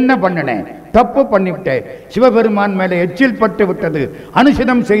 என்ன பண்ணினேன்? தப்பு பண்ணிவிட்டேன். சிவபெருமான் மேலே எச்சில் பட்டு விட்டது,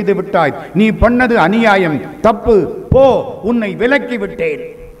 அனுசிதம் செய்து விட்டாய். நீ பண்ணது அநியாயம், தப்பு, போ, உன்னை விலக்கி விட்டேன்.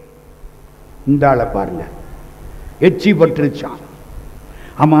 இந்த ஆளை பாருங்க, எச்சி பட்டுருச்சான்.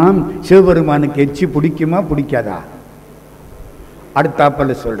 ஆமாம், சிவபெருமானுக்கு எச்சி பிடிக்குமா பிடிக்காதா?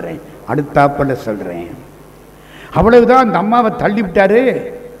 அடுத்தாப்பல சொல்றேன். அவ்வளவுதான். அந்த அம்மாவை தள்ளி விட்டாரு.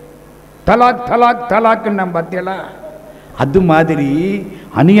 தலாக் தலாக் தலாக்குன்னு பார்த்தீங்களா? அது மாதிரி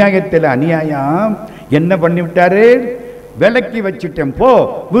அநியாயத்தில் அநியாயம். என்ன பண்ணிவிட்டாரு? விலக்கி வச்சுட்டேன், போ,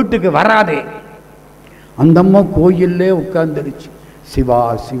 வீட்டுக்கு வராதே. அந்த அம்மா கோயிலே உட்கார்ந்துருச்சு. சிவா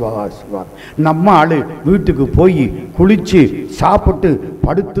சிவா சிவா. நம்ம ஆளு வீட்டுக்கு போய் குளிச்சு சாப்பிட்டு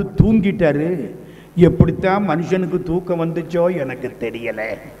படுத்து தூங்கிட்டாரு. எப்படித்தான் மனுஷனுக்கு தூக்கம் வந்துச்சோ எனக்கு தெரியல.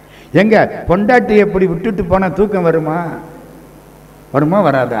 எங்க பொண்டாட்டி எப்படி விட்டுட்டு போனா தூக்கம் வருமா?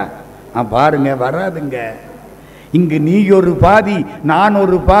 வராதா? பாருங்க, வராதுங்க. இங்கு நீ ஒரு பாதி, நான்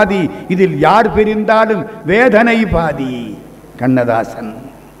ஒரு பாதி, இதில் யார் பிரிந்தாலும் வேதனை பாதி. கண்ணதாசன்.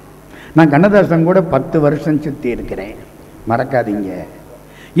 நான் கண்ணதாசன் கூட 10 வருஷம் சுத்தி இருக்கிறேன், மறக்காதீங்க.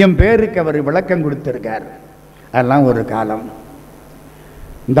 என் பேருக்கு அவர் விளக்கம் கொடுத்திருக்கார். அதெல்லாம் ஒரு காலம்.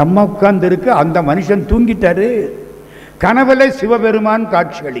 இந்த அம்மா உட்கார்ந்து இருக்கு, அந்த மனுஷன் தூங்கிட்டாரு. கனவுல சிவபெருமான்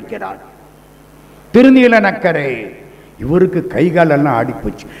காட்சி அளிக்கிறார். திருநீல நக்கரே. இவருக்கு கைகாலெல்லாம்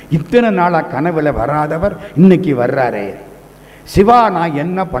ஆடிப்போச்சு. இத்தனை நாளா கனவுல வராதவர் இன்னைக்கு வர்றாரே. சிவா, நான்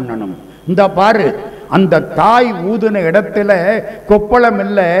என்ன பண்ணணும்? இந்த பாரு, அந்த தாய் ஊதுன இடத்துல கொப்பளம்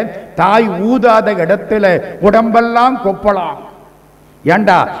இல்லை, தாய் ஊதாத இடத்துல உடம்பெல்லாம் கொப்பளம்.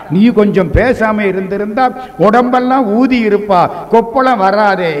 ஏண்டா, நீ கொஞ்சம் பேசாம இருந்திருந்தா உடம்பெல்லாம் ஊதி இருப்பா, கொப்பளம்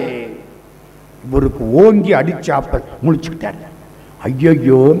வராதே. இவருக்கு ஓங்கி அடிச்சாப்பல் முழிச்சுக்கிட்டார்.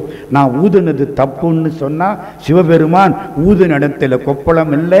 ஐயோ, நான் ஊதுனது தப்புன்னு சொன்னா சிவபெருமான் ஊதுன இடத்துல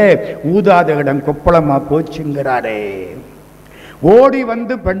கொப்பளம் இல்லை, ஊதாத இடம் கொப்பளமா போச்சுங்கிறாரே. ஓடி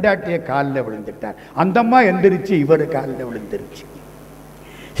வந்து பெண்டாட்டிய காலில் விழுந்துட்டார். அந்தம்மா எந்திரிச்சு இவரு காலில் விழுந்துருச்சு.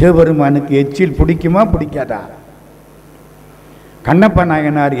 சிவபெருமானுக்கு எச்சில் பிடிக்குமா பிடிக்காதா? கண்ணப்ப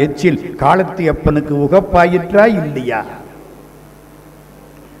நாயனார் எச்சில் காலத்தி அப்பனுக்கு உகப்பாயிற்றா இல்லையா?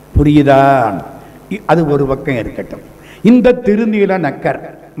 புரியுதா? அது ஒரு பக்கம் இருக்கட்டும். இந்த திருநீல நக்கர்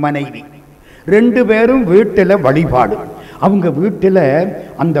மனைவி 2 பேரும் வீட்டில் வழிபாடு. அவங்க வீட்டில்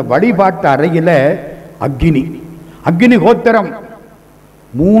அந்த வழிபாட்டு அறையில் அக்னி கோத்திரம்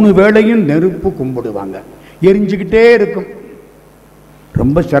 3 வேளையும் நெருப்பு கும்பிடுவாங்க, எரிஞ்சுக்கிட்டே இருக்கும்.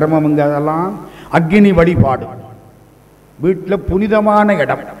 ரொம்ப சிரமமுங்க அதெல்லாம். அக்னி வழிபாடு வீட்டில் புனிதமான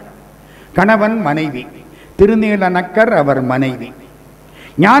இடம். கணவன் மனைவி திருநீலநக்கர் அவர் மனைவி.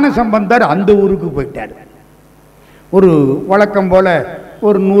 ஞானசம்பந்தர் அந்த ஊருக்கு போயிட்டார். ஒரு வழக்கம் போல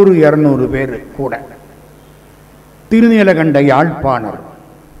ஒரு 100-200 பேர் கூட. திருநீலகண்ட யாழ்ப்பாணர்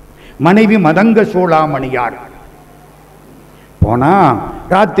மனைவி மதங்க சூளாமணியார் போனா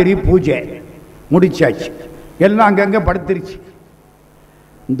ராத்திரி பூஜை முடிச்சாச்சு, எல்லாம் அங்கங்க படுத்துருச்சு.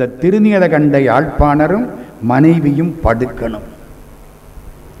 இந்த திருநீலகண்ட யாழ்ப்பாணரும் மனைவியும் படுக்கணும்.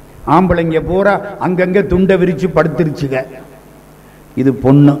 ஆம்பளைங்க பூரா அங்கங்க துண்டை விரிச்சு படுத்துருச்சுங்க. இது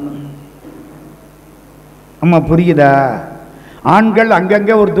பொண்ணு. அம்மா புரியுதா? ஆண்கள்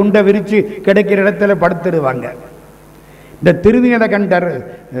அங்கங்க ஒரு துண்டை விரிச்சு கிடைக்கிற இடத்துல படுத்துருவாங்க. இந்த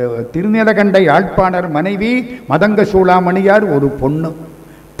திருநீலகண்ட யாழ்ப்பாணர் மனைவி மதங்க சூளாமணியார் ஒரு பொண்ணு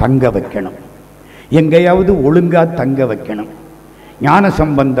தங்க வைக்கணும், எங்கேயாவது ஒழுங்கா தங்க வைக்கணும்.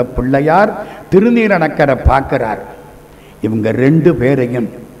 ஞானசம்பந்த பிள்ளையார் திருநீலநக்கரை பார்க்கிறார். இவங்க 2 பேரையும்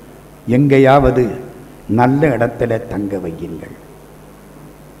எங்கேயாவது நல்ல இடத்துல தங்க வையுங்கள்.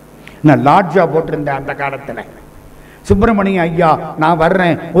 நான் லாட்ஜா போட்டிருந்தேன் அந்த காலத்தில். சுப்பிரமணிய ஐயா நான்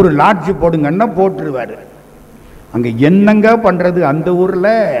வர்றேன், ஒரு லாட்ஜ் போடுங்கன்னா போட்டுருவாரு. அங்க என்னங்க பண்றது? அந்த ஊர்ல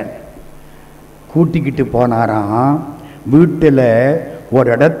கூட்டிக்கிட்டு போனாராம். வீட்டில் ஒரு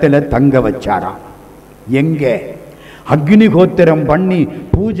இடத்துல தங்க வச்சாராம். எங்க? அக்னி கோத்திரம் பண்ணி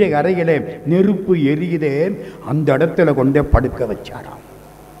பூஜை அறையில நெருப்பு எரியுதே, அந்த இடத்துல கொண்டே படுக்க வச்சாராம்.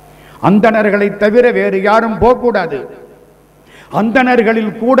 அந்தணர்களை தவிர வேறு யாரும் போகக்கூடாது.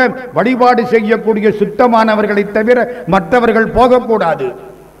 அந்தணர்களில் கூட வழிபாடு செய்யக்கூடிய சுத்தமானவர்களை தவிர மற்றவர்கள் போகக்கூடாது.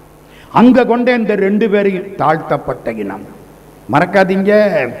 அங்க கொண்டே இந்த 2 பேரையும், தாழ்த்தப்பட்ட இனம், மறக்காதீங்க,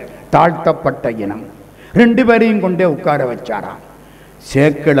 தாழ்த்தப்பட்ட இனம், 2 பேரையும் கொண்டே உட்கார வச்சாராம்.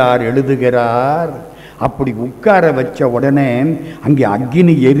 சேக்கிழார் எழுதுகிறார், அப்படி உட்கார வச்ச உடனே அங்கே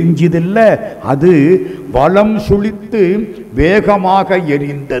அக்னி எரிஞ்சதில்ல, அது வலம் சுழித்து வேகமாக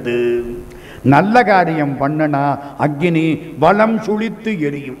எரிந்தது. நல்ல காரியம் பண்ணனா அக்னி வலம் சுழித்து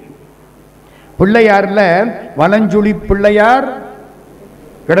எரியும். பிள்ளையார்ல வலஞ்சுழி பிள்ளையார்,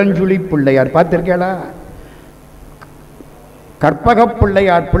 இடஞ்சுழி பிள்ளையார் பார்த்திருக்கா? கற்பக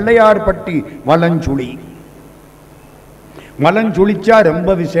பிள்ளையார், பிள்ளையார் பட்டி வலஞ்சுழி. வலஞ்சுழிச்சா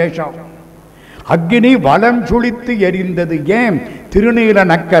ரொம்ப விசேஷம். அக்னி வலம் சுழித்து எரிந்தது. ஏன்?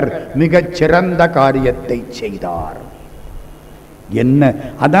 திருநீலநக்கர் மிகச் சிறந்த காரியத்தை செய்தார். என்ன?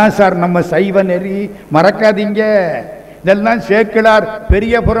 அதான் சார் நம்ம சைவ நெறி, மறக்காதீங்க. இதெல்லாம் சேக்கிழார்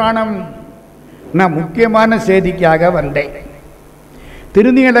பெரிய புராணம். நான் முக்கியமான செய்திக்காக வந்தேன்.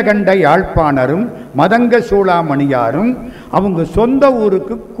 திருநீலகண்ட யாழ்ப்பாணரும் மதங்க சூளாமணியாரும் அவங்க சொந்த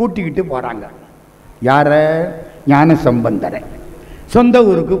ஊருக்கு கூட்டிக்கிட்டு போறாங்க. யார? ஞானசம்பந்தரை. சொந்த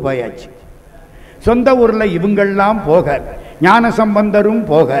ஊருக்கு போயாச்சு. சொந்த ஊர்ல இவங்கெல்லாம் போக, ஞானசம்பந்தரும்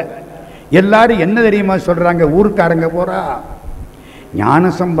போக, எல்லாரும் என்ன தெரியுமா சொல்றாங்க? ஊருக்காரங்க போறா,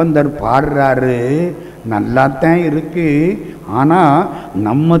 ஞானசம்பந்தர் பாடுறாரு, நல்லாத்தான் இருக்கு, ஆனா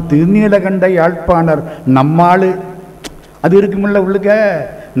நம்ம திருநீலகண்ட யாழ்ப்பாணர் நம்மாளு, அது இருக்குமில்ல உள்ளுக்க,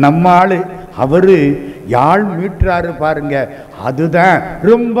 நம்மாளு, அவரு யாழ் மீட்டுறாரு பாருங்க, அதுதான்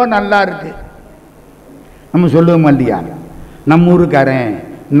ரொம்ப நல்லா இருக்கு. நம்ம சொல்லுவோம் இல்லையா, நம்ம ஊருக்காரன்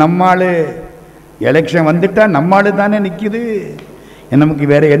நம்மாளு, எலெக்ஷன் வந்துட்டா நம்மாளு தானே நிக்குது, நமக்கு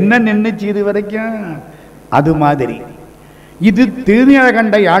வேற என்ன நின்றுச்சு இது வரைக்கும்? அது மாதிரி இது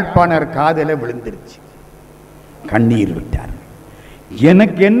திருநீலகண்ட யாழ்ப்பாணர் காதல விழுந்துருச்சு. கண்ணீர் விட்டார்.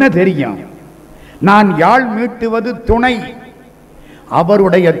 எனக்கு என்ன தெரியும், நான் யாழ் மீட்டுவது துணை.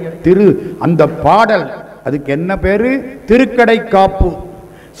 அவருடைய அந்த பாடல், அதுக்கு என்ன பேரு? திருக்கடை காப்பு.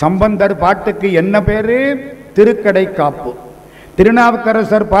 சம்பந்தர் பாட்டுக்கு என்ன பேரு? திருக்கடை காப்பு.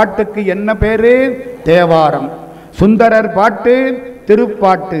 திருநாவுக்கரசர் பாட்டுக்கு என்ன பேரு? தேவாரம். சுந்தரர் பாட்டு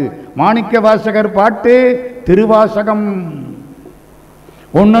திருப்பாட்டு. மாணிக்க வாசகர் பாட்டு திருவாசகம்.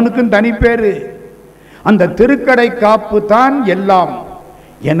 ஒன்னனுக்கும் தனி பேரு. அந்த திருக்கடை காப்பு தான் எல்லாம்.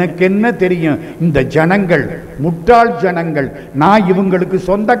 எனக்கு என்ன தெரியும், இந்த ஜனங்கள் முட்டாள் ஜனங்கள், நான் இவங்களுக்கு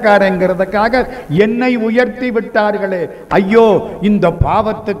சொந்தக்காரங்கிறதுக்காக என்னை உயர்த்தி விட்டார்களே, ஐயோ இந்த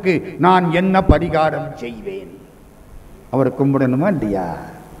பாவத்துக்கு நான் என்ன பரிகாரம் செய்வேன்? அவரை கும்பிடணுமா இல்லையா?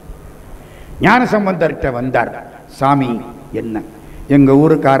 ஞானசம்பந்தர்கிட்ட வந்தார். சாமி, என்ன எங்க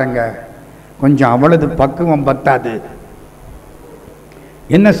ஊருக்காரங்க கொஞ்சம் அவ்வளவு பக்குவம் பத்தாது.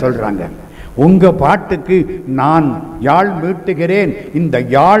 என்ன சொல்றாங்க? உங்க பாட்டுக்கு நான் யாழ் மீட்டுகிறேன், இந்த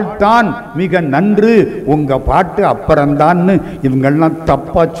யாழ் தான் மிக நன்று, உங்க பாட்டு அப்புறம்தான்னு இவங்கெல்லாம்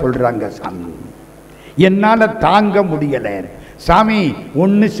தப்பா சொல்றாங்க. சாமி, என்னால தாங்க முடியல. சாமி,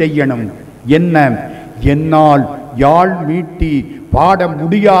 ஒண்ணு செய்யணும். என்ன? என்னால் யாழ் மீட்டி பாட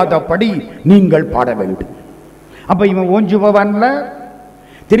முடியாதபடி நீங்கள் பாட வேண்டும். அப்ப இவன் ஓஞ்சு போவான்ல.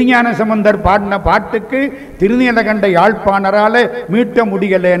 திருஞான சம்பந்தர் பாடின பாட்டுக்கு திருநீலகண்ட யாழ்ப்பாணரால மீட்ட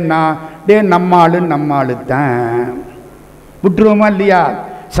முடியலன்னா டே நம்மாளு தான் விட்டுருவோமா இல்லையா?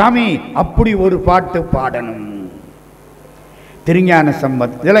 சாமி அப்படி ஒரு பாட்டு பாடணும். திருஞான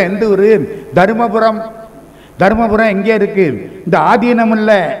சம்பந்தர் இதெல்லாம் எந்த ஊரு? தருமபுரம். தருமபுரம் எங்கே இருக்கு? இந்த ஆதீனம்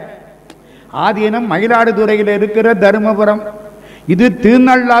இல்ல, ஆதீனம் மயிலாடுதுறையில் இருக்கிற தருமபுரம். இது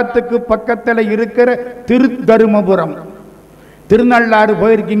திருநள்ளாத்துக்கு பக்கத்தில் இருக்கிற தருமபுரம். திருநள்ளாறு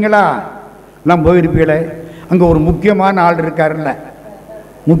போயிருக்கீங்களா? எல்லாம் போயிருப்பீங்களே. அங்க ஒரு முக்கியமான ஆள் இருக்காருல்ல,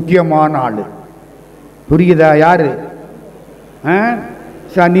 முக்கியமான ஆள் புரியுதா? யாரு?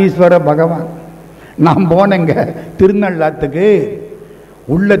 சனீஸ்வர பகவான். நான் போனேங்க திருநள்ளாத்துக்கு.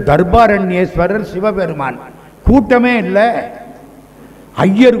 உள்ள தர்பாரண்யேஸ்வரர் சிவபெருமான். கூட்டமே இல்லை,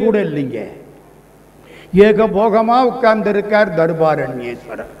 ஐயர் கூட இல்லைங்க. ஏகபோகமா உட்கார்ந்து இருக்கார்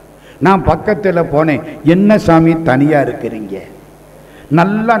தர்பாரண்யேஸ்வரர். நான் பக்கத்தில் போனேன். என்ன சாமி தனியா இருக்கிறீங்க?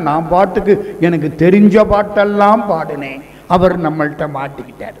 நல்லா நான் பாட்டுக்கு எனக்கு தெரிஞ்ச பாட்டெல்லாம் பாடினேன். அவர் நம்மள்கிட்ட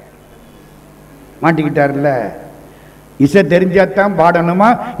மாட்டிக்கிட்டார்ல. இசை தெரிஞ்சாத்தான் பாடணுமா?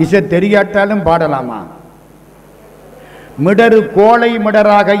 இசை தெரியாட்டாலும் பாடலாமா? மிடரு கோளை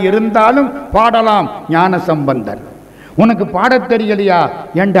மிடராக இருந்தாலும் பாடலாம். ஞான சம்பந்தர். உனக்கு பாடத் தெரியலையா?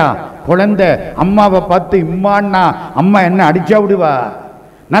 ஏண்டா குழந்தை அம்மாவை பார்த்து இம்மான்னா அம்மா என்ன அடிச்சா விடுவா?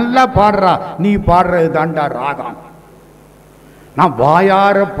 நல்லா பாடுறா. நீ பாடுறது தாண்டா ராகம். நான்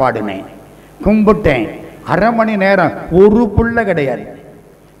வாயார பாடினேன், கும்பிட்டேன். அரை மணி நேரம் ஒரு புள்ள கிடையாது.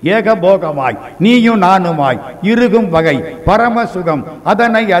 ஏகபோகமாய் நீயும் நானுமாய் இருகும் வகை பரமசுகம்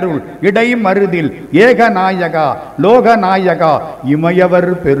அதனை அருள் இடை மருதில் ஏகநாயகா லோகநாயகா இமயவர்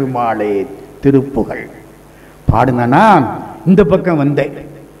பெருமாளே. திருப்புகழ் பாடுனா இந்த பக்கம் வந்தேன்.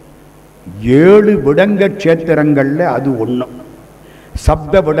 7 விடங்க கஷேத்திரங்கள்ல அது ஒண்ணு.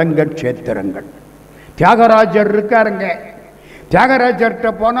 சப்த விடங்க கஷேத்திரங்கள். தியாகராஜர் இருக்காருங்க. தியாகராஜர்கிட்ட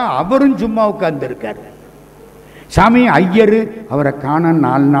போனா அவரும் சும்மா உட்கார்ந்து இருக்காரு. சாமி ஐயரு அவரை காண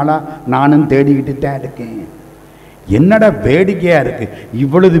 4 நாளா நானும் தேடிக்கிட்டு தான் இருக்கேன். என்னடா வேடிக்கையா இருக்கு,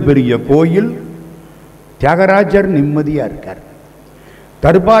 இவ்வளவு பெரிய கோயில். தியாகராஜர் நிம்மதியா இருக்கார்,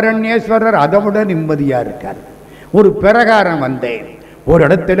 தர்பாரண்யேஸ்வரர் அதை விட நிம்மதியா இருக்கார். ஒரு பிரகாரம் வந்தேன். ஒரு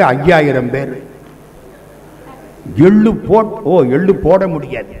இடத்துல 5000 பேர். எள்ளு போட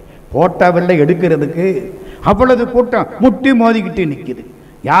முடியாது, போட்டாவில்லை எடுக்கிறதுக்கு. அவ்வளவு கூட்டம் முட்டி மோதிக்கிட்டு நிற்குது.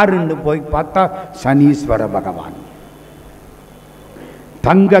 யாருன்னு போய் பார்த்தா சனீஸ்வர பகவான்.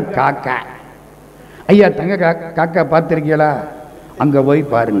 தங்க காக்கா. ஐயா தங்க காக்கா பார்த்துருக்கீங்களா? அங்க போய்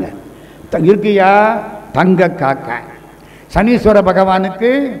பாருங்க, இருக்கியா தங்க காக்கா. சனீஸ்வர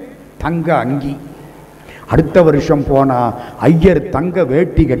பகவானுக்கு தங்க அங்கி. அடுத்த வருஷம் போனா ஐயர் தங்க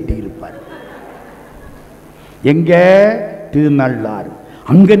வேட்டி கட்டி இருப்பார். எங்க? திருநள்ளாறு.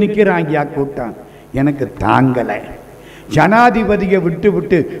 அங்க நிக்கிறாங்க கூட்டம். எனக்கு தாங்கலை. ஜனாதிபதியை விட்டு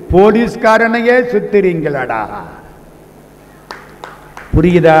விட்டு போலீஸ்காரனையே சுத்துறீங்களடா.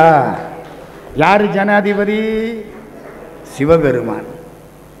 புரியுதா? யாரு ஜனாதிபதி? சிவபெருமான்.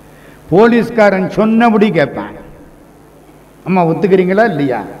 போலீஸ்காரன் சொன்னபடி கேட்பான். அம்மா ஒத்துக்கிறீங்களா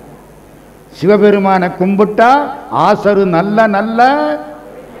இல்லையா? சிவபெருமானை கும்பிட்டா ஆசரு நல்ல நல்ல,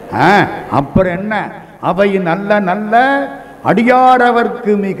 அப்புறம் என்ன அவை நல்ல நல்ல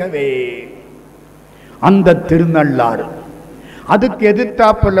அடியாரவர்க்கு மிகவே. அந்த திருநள்ளாறு. அதுக்கு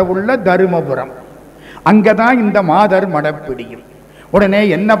எதிர்த்தாப்புல உள்ள தருமபுரம். அங்கதான் இந்த மாதர் மடப்பிடியும். உடனே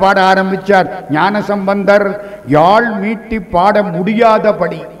என்ன பாட ஆரம்பிச்சார் ஞான சம்பந்தர்? யாழ் மீட்டி பாட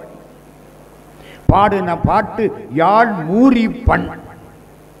முடியாதபடி பாடின பாட்டு யாழ் மூரி பண்.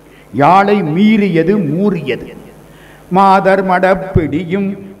 யாழை மீறியது மூறியது. மாதர் மடப்பிடியும்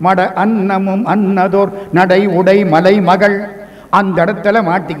மட அன்னமும் அன்னதோர் நடை உடை மலை மகள். அந்த இடத்துல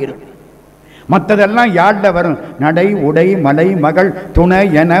மாட்டிக்கிறோம். மற்றதெல்லாம் யாழ்ல வரும். நடை உடை மலை மகள் துணை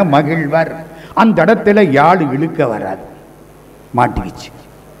என மகிழ்வர். அந்த இடத்துல யாழ் இழுக்க வராது, மாட்டிக்கிச்சு.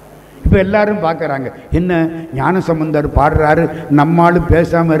 இப்ப எல்லாரும் பார்க்கறாங்க, என்ன ஞானசம்பந்தர் பாடுறாரு, நம்மாலும்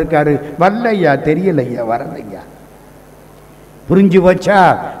பேசாம இருக்காரு. வரலையா, தெரியலையா, வரலையா. புரிஞ்சு வச்சா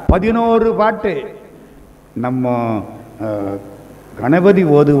 11 பாட்டு நம்ம கணபதி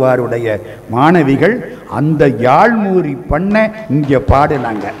ஓதுவாருடைய மாணவிகள் அந்த யாழ்மூரி பண்ண இங்க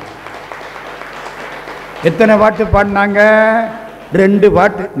பாடுனாங்க. எத்தனை பாட்டு பாடினாங்க? 2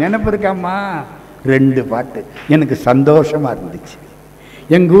 பாட்டு. நினைப்பு இருக்காம்மா? 2 பாட்டு. எனக்கு சந்தோஷமா இருந்துச்சு.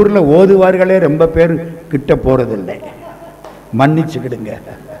 எங்க ஊர்ல ஓதுவார்களே ரொம்ப பேர் கிட்ட போறதில்லை, மன்னிச்சுக்கிடுங்க.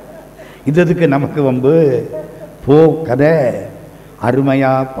 இதுக்கு நமக்கு வம்பு. போ கதை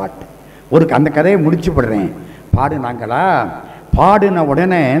அருமையா பாட்டு. அந்த கதையை முடிச்சு படுறேன். பாடுனாங்களா? பாடின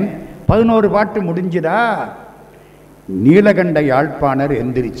உடனே 11 பாட்டு முடிஞ்சுதா? நீலகண்ட யாழ்ப்பாணர்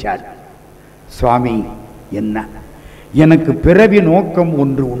எந்திரிச்சார். சுவாமி, என்ன எனக்கு பிறவி நோக்கம்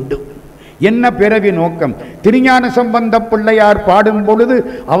ஒன்று உண்டு. என்ன பிறவி நோக்கம்? திருஞான சம்பந்த பிள்ளையார் பாடும் பொழுது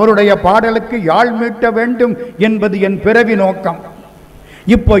அவருடைய பாடலுக்கு யாழ் மீட்ட வேண்டும் என்பது என் பிறவி நோக்கம்.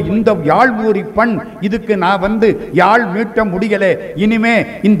 இப்போ இந்த யாழ்வூரி பண், இதுக்கு நான் யாழ் மீட்ட முடியல. இனிமே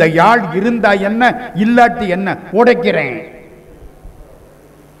இந்த யாழ் இருந்தா என்ன, இல்லாட்டி என்ன, உடைக்கிறேன்.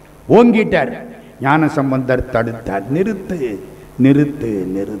 ஓங்கிட்டார். ஞான சம்பந்தர் தடுத்தார். நிறுத்து நிறுத்து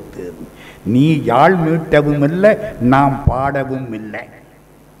நிறுத்து, நீ யாழ் மீட்டவும் இல்லை, நாம் பாடவும் இல்லை.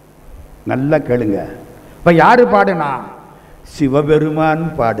 நல்லா கேளுங்க. இப்ப யாரு பாடுனா? சிவபெருமான்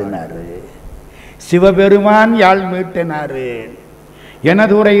பாடினாரு. சிவபெருமான் யாழ் மீட்டினாரு.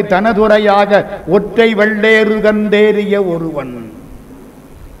 எனதுரை தனதுரையாக ஒற்றை வெள்ளேறுகந்தேறிய ஒருவன்.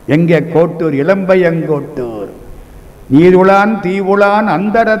 எங்கே? கோட்டூர், இளம்பையங்கோட்டூர். நீருளான் தீவுளான்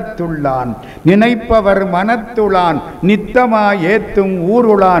அந்தரத்துள்ளான், நினைப்பவர் மனத்துளான், நித்தமா ஏத்தும்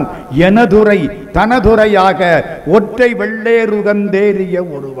ஊருளான், எனதுரை தனதுரையாக ஒற்றை வெள்ளேறுகந்தேறிய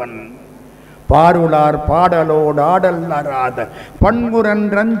ஒருவன். பாருளார் பாடலோடு ஆடல் அறாத பன்முரன்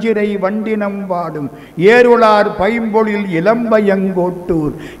ரஞ்சிரை வண்டினம் வாடும் ஏருளார் பைம்பொழில்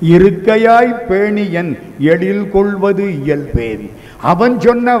இளம்பையங்கோட்டூர் இருக்கையாய் பேணியன் எழில் கொள்வது இயல்பேன். அவன்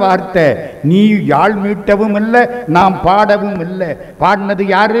சொன்ன வார்த்தை. நீ யாழ் மீட்டவும் இல்லை, நாம் பாடவும் இல்லை. பாடினது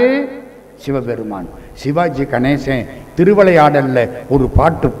யாரு? சிவபெருமான். சிவாஜி கணேசன் திருவிளையாடல்ல ஒரு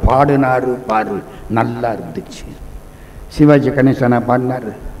பாட்டு பாடினாரு பாரு, நல்லா இருந்துச்சு. சிவாஜி கணேசனா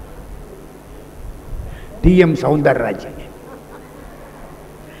பாடினாரு. டி.எம். சௌந்தரராஜன்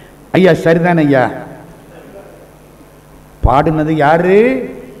ஐயா, சரிதான ஐயா? பாடினது யாரு?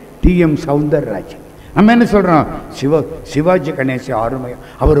 டி.எம். சௌந்தரராஜன். நம்ம என்ன சொல்றோம்? சிவாஜி கணேசன் அருமை.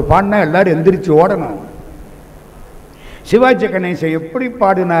 அவர் பாடினா எல்லாரும் எந்திரிச்சு ஓடணும். சிவாஜி கணேசன் எப்படி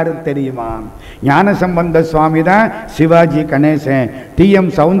பாடினாரு தெரியுமா? ஞான சம்பந்த சுவாமி தான் சிவாஜி கணேசன்,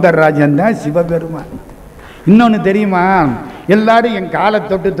 டி.எம். சௌந்தரராஜன் தான் சிவபெருமான். இன்னொன்னு தெரியுமா? எல்லாரும் என் காலை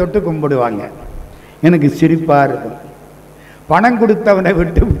தொட்டு தொட்டு கும்பிடுவாங்க. எனக்கு சிரிப்பா இருக்கும். பணம் கொடுத்தவனை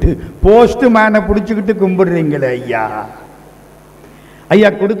விட்டு விட்டு போஸ்ட் மேனை பிடிச்சுக்கிட்டு கும்பிடுறீங்களே ஐயா. ஐயா,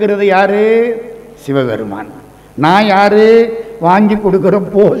 கொடுக்கறது யாரு? சிவபெருமான். நான் யாரு? வாங்கி கொடுக்கிற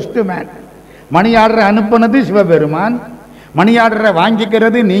போஸ்ட் மேன். மணி ஆர்டரை அனுப்புனது சிவபெருமான், மணி ஆர்டரை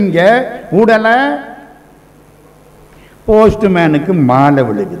வாங்கிக்கிறது நீங்க. ஊடல போஸ்ட் மேனுக்கு மாலை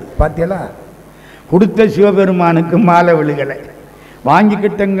விழுகுது. பார்த்தீங்களா? கொடுத்த சிவபெருமானுக்கு மாலை விழுகலை,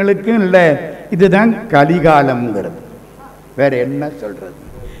 வாங்கிக்கிட்டவங்களுக்கும் இல்லை. இதுதான் கலிகாலம்ங்கிறது. வேற என்ன சொல்றது?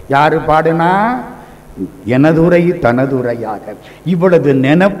 யாரு பாடுனா? எனதுரை தனதுரையாக. இவ்வளவு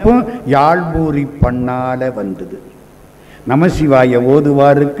நினைப்பும் யாழ்பூரி பண்ணால வந்தது. நமசிவாய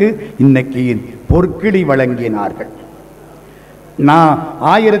ஓதுவாருக்கு இன்னைக்கு பொற்கிளி வழங்கினார்கள். நான்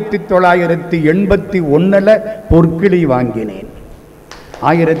 1981 பொற்கிளி வாங்கினேன்.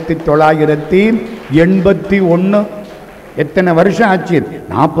 1981. எத்தனை வருஷம் ஆச்சு?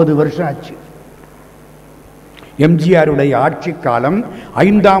 40 வருஷம் ஆச்சு. எம்ஜிஆருடைய ஆட்சி காலம்.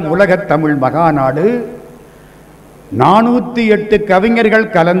 5ஆம் உலக தமிழ் மகாநாடு. 408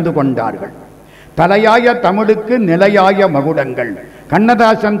 கவிஞர்கள் கலந்து கொண்டார்கள். தலையாய தமிழுக்கு நிலையாய மகுடங்கள்.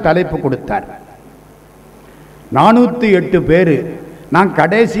 கண்ணதாசன் தலைப்பு கொடுத்தார். 408 பேரு. நான்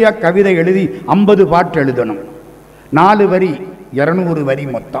கடைசியா கவிதை எழுதி 50 பாட்டு எழுதணும். 4 வரி, 200 வரி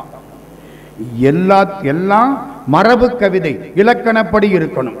மொத்தம். எல்லாம் மரபு கவிதை, இலக்கணப்படி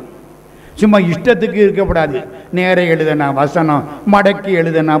இருக்கணும். சும்மா இஷ்டத்துக்கு இருக்கக்கூடாது. நேர எழுதனா வசனம், மடக்கி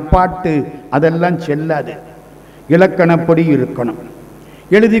எழுதனா பாட்டு, அதெல்லாம் செல்லாது. இலக்கணப்படி இருக்கணும்.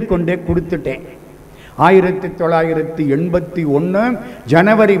 எழுதி கொண்டே கொடுத்துட்டேன். 1981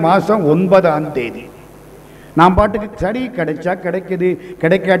 ஜனவரி மாதம் 9ஆம் தேதி. நான் பாட்டுக்கு சரி, கிடைச்சா கிடைக்குது,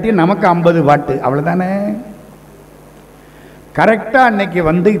 கிடைக்காட்டி நமக்கு 50 பாட்டு, அவ்வளோதானே. கரெக்டாக அன்னைக்கு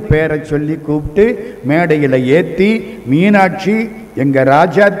பேரை சொல்லி கூப்பிட்டு மேடையில் ஏற்றி மீனாட்சி எங்கள்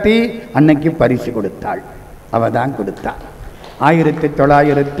ராஜாத்தி அன்னைக்கு பரிசு கொடுத்தாள். அவ தான் கொடுத்தா.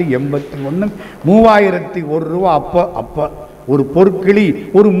 1981 3001 ரூபா. அப்போ ஒரு பொற்கிளி,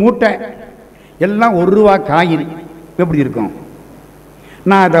 ஒரு மூட்டை, எல்லாம் 1 ரூபா காயின். எப்படி இருக்கும்?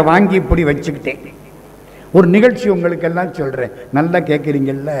 நான் அதை வாங்கி இப்படி வச்சுக்கிட்டேன். ஒரு நிகழ்ச்சி உங்களுக்கெல்லாம் சொல்கிறேன், நல்லா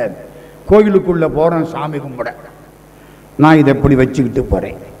கேட்குறீங்கல்ல. கோயிலுக்குள்ளே போகிறோம் சாமி கும்பிட. நான் இதை எப்படி வச்சுக்கிட்டு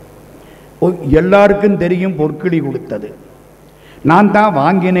போகிறேன். எல்லாருக்கும் தெரியும் பொற்கிளி கொடுத்தது நான் தான்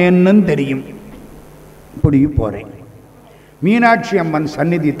வாங்கினேன்னு தெரியும். இப்படி போகிறேன். மீனாட்சி அம்மன்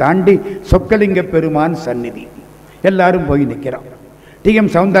சந்நிதி தாண்டி சொக்கலிங்க பெருமான் சந்நிதி. எல்லாரும் போய் நிற்கிறோம்.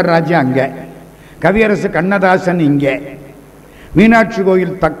 டி.எம். சௌந்தரராஜன் அங்கே, கவியரசு கண்ணதாசன் இங்கே, மீனாட்சி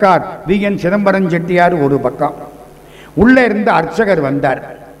கோயில் தக்கார் வி.என். சிதம்பரம் செட்டியார் ஒரு பக்கம். உள்ளே இருந்த அர்ச்சகர் வந்தார்.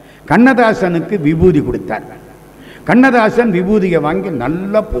 கண்ணதாசனுக்கு விபூதி கொடுத்தார். கண்ணதாசன் விபூதியை வாங்கி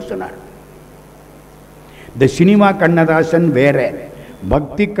நல்லா பூசினார். இந்த சினிமா கண்ணதாசன் வேற,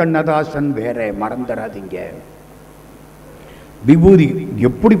 பக்தி கண்ணதாசன் வேற, மறந்துடாதீங்க. விபூதி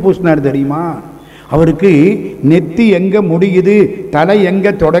எப்படி பூசினார் தெரியுமா? அவருக்கு நெத்தி எங்க முடியுது தலை எங்க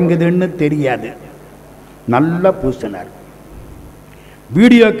தொடங்குதுன்னு தெரியாது, நல்லா பூசினார்.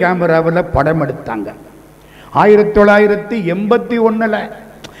 வீடியோ கேமராவில் படம் எடுத்தாங்க 1981.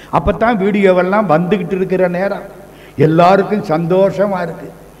 அப்பதான் வீடியோவெல்லாம் வந்துகிட்டு இருக்கிற நேரம், எல்லாருக்கும் சந்தோஷமா இருக்கு.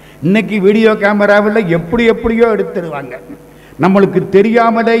 இன்னைக்கு வீடியோ கேமராவில் எப்படி எப்படியோ எடுத்துருவாங்க, நம்மளுக்கு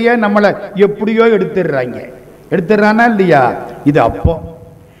தெரியாமலேயே நம்மளை எப்படியோ எடுத்துடுறானா இல்லையா? இது அப்போ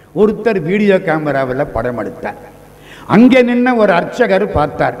ஒருத்தர் வீடியோ கேமராவில் படம் எடுத்தார். அங்கே நின்ன ஒரு அர்ச்சகர்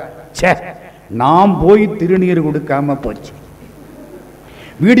பார்த்தார், சே நாம் போய் திருநீர் கொடுக்காம போச்சு,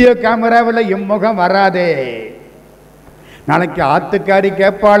 வீடியோ கேமராவில் என் முகம் வராதே, நாளைக்கு ஆத்துக்காரி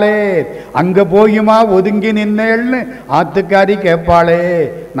கேட்பாளே, அங்க போயுமா ஒதுங்கி நின்னேன்னு ஆத்துக்காரி கேட்பாளே,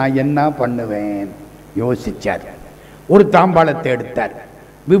 நான் என்ன பண்ணுவேன் யோசிச்சார். ஒரு தாம்பாளத்தை எடுத்தார்,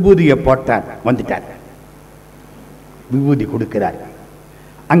 விபூதியை போட்டார், வந்துட்டார். விபூதி கொடுக்கிறார்.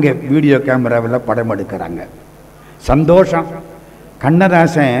 அங்க வீடியோ கேமராவில் படம் எடுக்கிறாங்க. சந்தோஷம்.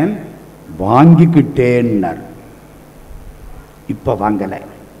 கண்ணதாசன் வாங்கிக்கிட்டேன்னார். இப்ப வாங்கல,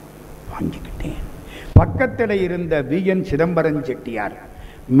 வாங்கிக்கிட்டேன். பக்கத்தில் இருந்த VN சிதம்பரம் செட்டியார்,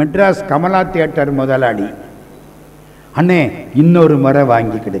 மெட்ராஸ் கமலா தியேட்டர் முதலாளி, அண்ணே இன்னொரு முறை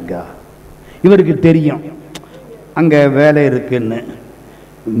வாங்கிக்கிடுங்க. இவருக்கு தெரியும் அங்க வேலை இருக்குன்னு,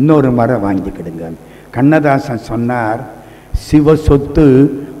 இன்னொரு முறை வாங்கிக்கிடுங்க. கண்ணதாசன் சொன்னார், சிவ சொத்து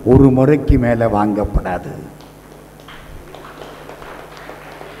ஒரு முறைக்கு மேல வாங்கப்படாது.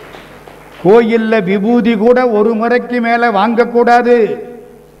 கோயில்ல விபூதி கூட ஒரு முறைக்கு மேல வாங்கக்கூடாது.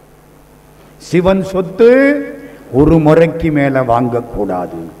 சிவன் சொத்து ஒரு முறைக்கு மேல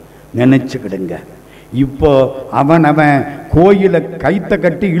வாங்கக்கூடாது, நினைச்சுக்கிடுங்க. இப்போ அவன் கோயில கைத்த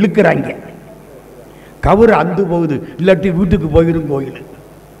கட்டி இழுக்கிறாங்க, கவுரு அந்து போகுது, இல்லாட்டி வீட்டுக்கு போயிடும் கோயில்.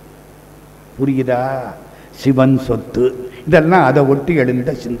 புரியுதா? சிவன் சொத்து இதெல்லாம் அதை ஒட்டி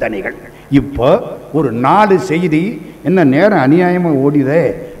எழுந்த சிந்தனைகள். இப்போ ஒரு 4 செய்தி, என்ன நேரம் அநியாயமா ஓடிதே,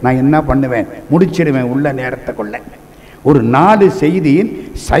 நான் என்ன பண்ணுவேன், முடிச்சிடுவேன் உள்ள நேரத்தை கொள்ள. ஒரு 4 செய்தி,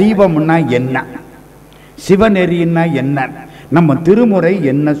 சைவம்னா என்ன, சிவநெறின்னா என்ன, நம்ம திருமுறை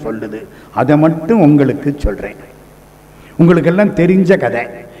என்ன சொல்லுது, அதை மட்டும் உங்களுக்கு சொல்றேன். உங்களுக்கெல்லாம் தெரிஞ்ச கதை,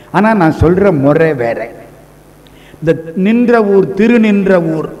 ஆனா நான் சொல்ற முறை வேற. இந்த நின்ற ஊர், திருநின்ற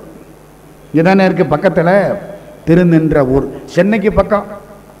ஊர் இதானே இருக்கு பக்கத்துல, திருநின்ற ஊர் சென்னைக்கு பக்கம்.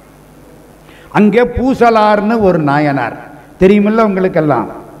 அங்கே பூசலார்னு ஒரு நாயனார், தெரியுமில்ல உங்களுக்கெல்லாம்?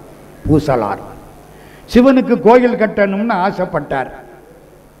 பூசலார் சிவனுக்கு கோயில் கட்டணும்னு ஆசைப்பட்டார்.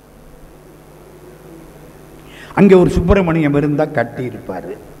 அங்கே ஒரு சுப்பிரமணியம் இருந்தா கட்டி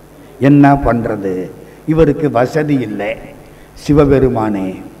இருப்பாரு. என்ன பண்றது, இவருக்கு வசதி இல்லை. சிவபெருமானே,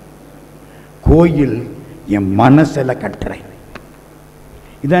 கோயில் என் மனசுல கட்டுறேன்.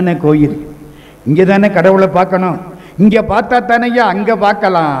 இதானே கோயில், இங்கே தானே கடவுளை பார்க்கணும், இங்க பார்த்தா தானையா அங்க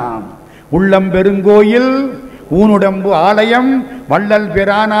பார்க்கலாம். உள்ளம் பெருங்கோயில் ஊனுடம்பு ஆலயம், வள்ளல்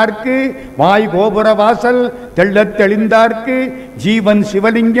பிரானார்க்கு வாய் கோபுர வாசல், தெள்ளத் தெளிந்தார்க்கு ஜீவன்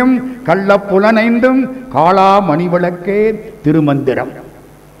சிவலிங்கம், கள்ள புலனைந்தும் காளா மணிவிளக்கே திருமந்திரம்.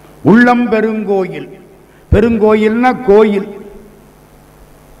 உள்ளம் பெருங்கோயில், பெருங்கோயில்னா கோயில்,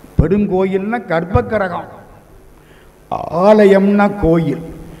 பெருங்கோயில்னா கர்ப்பகிரகம், ஆலயம்னா கோயில்,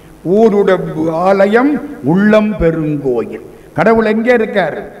 ஊருடம்பு ஆலயம், உள்ளம் பெருங்கோயில். கடவுள் எங்கே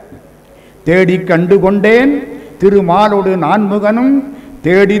இருக்கார்? தேடி கண்டு கொண்டேன் திருமாலோடு நான்முகனும்,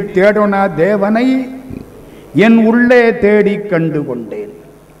 தேடி தேடோனா தேவனை என் உள்ளே தேடி கண்டு கொண்டேன்.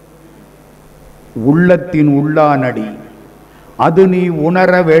 உள்ளத்தின் உள்ளானடி அது நீ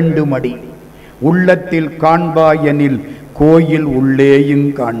உணர வேண்டுமடி, உள்ளத்தில் காண்பாயனில் கோயில் உள்ளேயும்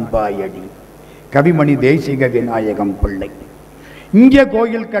காண்பாயடி. கவிமணி தேசிக விநாயகம் பிள்ளை. இங்கே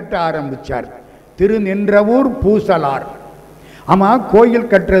கோயில் கட்ட ஆரம்பிச்சார். திருநின்றவூர் பூசலார். ஆமா,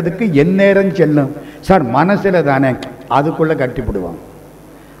 கோயில் கட்டுறதுக்கு எந்நேரம் செல்லும் சார்? மனசுல தானே, அதுக்குள்ள கட்டிவிடுவோம்.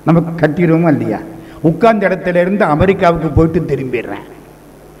 நமக்கு கட்டிடுவோமா இல்லையா? உட்கார்ந்த இடத்துல இருந்து அமெரிக்காவுக்கு போயிட்டு திரும்பிடுறேன்,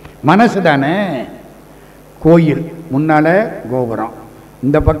 மனசு தானே. கோயில் முன்னால கோபுரம்,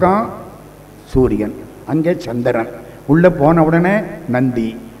 இந்த பக்கம் சூரியன், அங்கே சந்திரன், உள்ள போன உடனே நந்தி,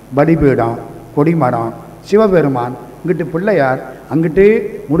 பலிபீடம், கொடிமரம், சிவபெருமான், இங்கிட்டு பிள்ளையார், அங்கிட்டு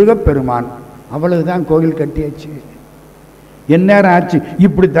முருகப்பெருமான். அவ்வளவுதான், கோயில் கட்டியாச்சு. என்ன நேரம் ஆச்சு?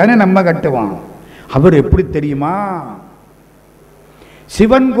 இப்படித்தானே நம்ம கட்டுவோம். அவர் எப்படி தெரியுமா?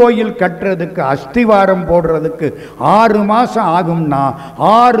 சிவன் கோயில் கட்டுறதுக்கு, அஸ்திவாரம் போடுறதுக்கு 6 மாசம் ஆகும்னா,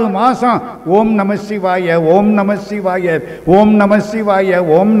 6 மாசம் ஓம் நம சிவாய, ஓம் நம சிவாய, ஓம் நம சிவாய,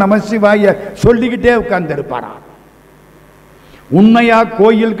 ஓம் நம சிவாய சொல்லிக்கிட்டே உட்கார்ந்து இருப்பாரா? உண்மையா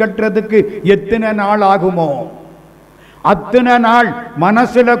கோயில் கட்டுறதுக்கு எத்தனை நாள் ஆகுமோ அத்தனை நாள்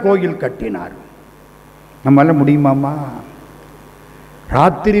மனசுல கோயில் கட்டினார். நம்மளால முடியுமாமா?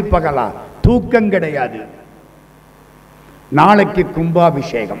 ராத்திரி பகலா தூக்கம் கிடையாது. நாளைக்கு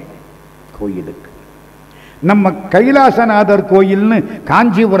கும்பாபிஷேகம் கோயிலுக்கு. நம்ம கைலாசநாதர் கோயில்னு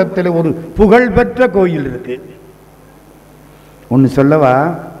காஞ்சிபுரத்தில் ஒரு புகழ்பெற்ற கோயில் இருக்கு. ஒன்று சொல்லவா,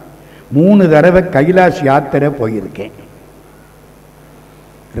 3 தடவை கைலாஷ் யாத்திரை போயிருக்கேன்.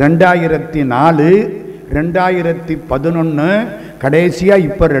 2004, 2011, கடைசியா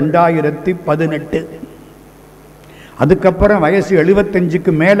இப்ப 2018. அதுக்கப்புறம் வயசு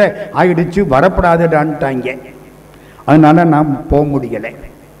 75க்கு மேலே ஆயிடுச்சு, வரப்படாதுடான்ட்டாங்க. அதனால நான் போக முடியலை.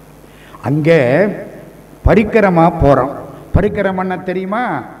 அங்கே பரிக்கிரமா போகிறோம். பரிக்கிரமன்னா தெரியுமா?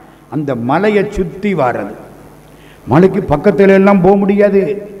 அந்த மலையை சுற்றி வர்றது. மலைக்கு பக்கத்துல எல்லாம் போக முடியாது.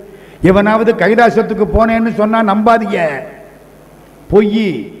 எவனாவது கைலாசத்துக்கு போனேன்னு சொன்னா நம்பாதீங்க, பொய்,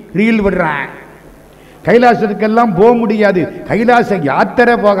 ரீல் விடுறான். கைலாசத்துக்கெல்லாம் போக முடியாது. கைலாச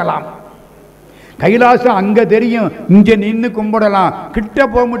யாத்திரை போகலாம். கைலாசம் அங்க தெரியும், இங்க நின்று கும்பிடலாம். கிட்ட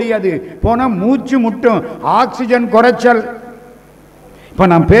போக முடியாது. போனா மூச்சு முட்டும், ஆக்சிஜன் குறைச்சல். இப்ப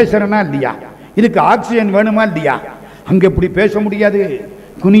நான் பேசுறேன்னா இல்லையா, இதுக்கு ஆக்சிஜன் வேணுமா இல்லையா? அங்க இப்படி பேச முடியாது,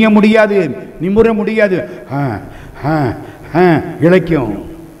 குனிய முடியாது, நிமிர முடியாது. இழைக்கும்.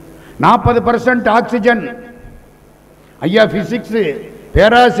 40% ஆக்சிஜன். ஐயா பிசிக்ஸ்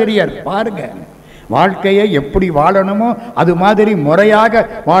பேராசிரியர் பாருங்க, வாழ்க்கையை எப்படி வாழணுமோ அது மாதிரி முறையாக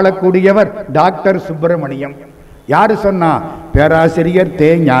வாழக்கூடியவர் டாக்டர் சுப்பிரமணியம். யாரு சொன்னா? பேராசிரியர் தே.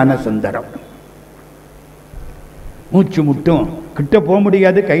 ஞானசுந்தரம். மூச்சு முட்டும், கிட்ட போக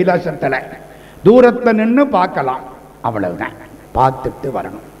முடியாது. கைலாசத்துல தூரத்தை நின்று பார்க்கலாம், அவ்வளவுதான். பார்த்துட்டு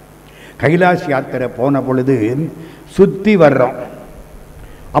வரணும். கைலாஷ் யாத்திரை போன பொழுது சுத்தி வர்றோம்.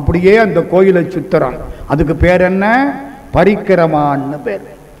 அப்படியே அந்த கோயிலை சுத்துறோம். அதுக்கு பேர் என்ன? பரிக்கிரமான்னு பேர்.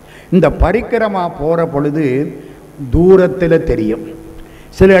 இந்த பரிக்கிரமா போற பொழுது தூரத்தில் தெரியும்,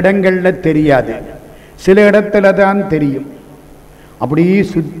 சில இடங்கள்ல தெரியாது, சில இடத்துல தான் தெரியும். அப்படியே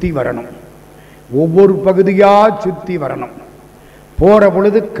சுத்தி வரணும், ஒவ்வொரு பகுதியா சுத்தி வரணும். போற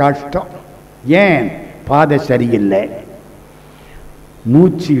பொழுது கஷ்டம். ஏன்? பாதை சரியில்லை,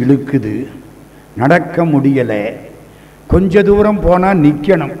 மூச்சு இழுக்குது, நடக்க முடியல. கொஞ்ச தூரம் போனா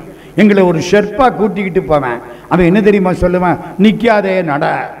நிக்கணும். எங்களை ஒரு ஷெர்பா கூட்டிக்கிட்டு போவேன். அவன் என்ன தெரியுமா சொல்லுவான்? நிக்காதே, நட.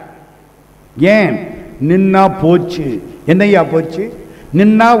 ஏன்? நின்னா போச்சு. என்னையா போச்சு?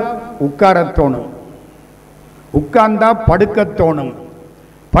 நின்னா உட்கார தோணும், உட்கார்ந்தா படுக்க தோணும்,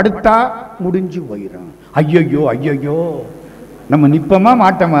 படுத்தா முடிஞ்சு போயிடும். ஐயோ ஐயோ, நம்ம நிப்பமா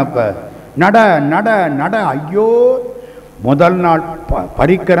மாட்டோமா? இப்ப நட நட நட. ஐயோ, முதல் நாள்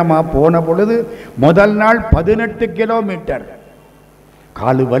பரிக்கிரமா போன பொழுது முதல் நாள் 18 கிலோமீட்டர்.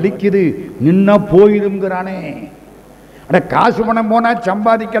 காலு வலிக்குது, நின்னா போயிருங்கிறானே. அட, காசு பணம் போனா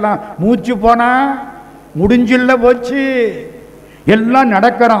சம்பாதிக்கலாம், மூச்சு போனா முடிஞ்சில்ல, போச்சு. எல்லாம்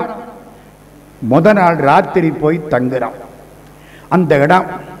நடக்கிறோம். முதல் நாள் ராத்திரி போய் தங்குறோம். அந்த இடம்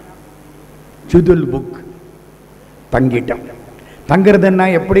சுதுல் புக். தங்கிட்டோம். தங்குறதுன்னா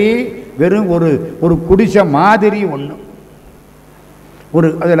எப்படி? வெறும் ஒரு குடிசை மாதிரி ஒன்று, ஒரு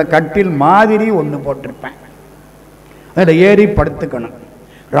அதில் கட்டில் மாதிரி ஒன்று போட்டிருப்பேன். அதில் ஏறி படுத்துக்கணும்.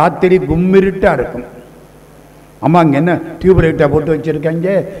 ராத்திரி கும்மிருட்டாக இருக்கும். அம்மா அங்கே என்ன டியூப் லைட்டாக போட்டு வச்சுருக்காங்க.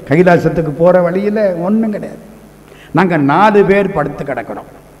 கைலாசத்துக்கு போகிற வழியில் ஒன்றும் கிடையாது. நாங்கள் 4 பேர் படுத்து கிடக்கிறோம்.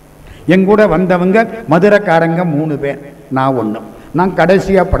 எங்கூட வந்தவங்க மதுரைக்காரங்க 3 பேர், நான் 1. நான்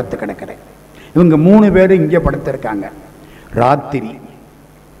கடைசியாக படுத்து கிடக்கிறேன். இவங்க 3 பேர் இங்கே படுத்திருக்காங்க. ராத்திரி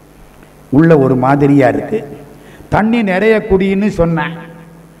உள்ள ஒரு மாதிரியா இருக்கு. தண்ணி நிறைய குடின்னு சொன்னேன்.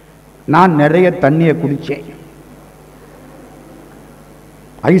 நான் நிறைய தண்ணியை குடிச்சேன்.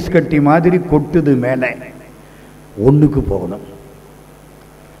 ஐஸ் கட்டி மாதிரி கொட்டுது மேலே. ஒண்ணுக்கு போகணும்.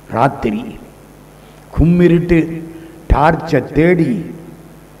 ராத்திரி கும்மிருட்டு. டார்ச்சை தேடி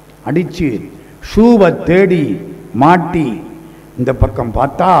அடிச்சு, ஷூவை தேடி மாட்டி இந்த பக்கம்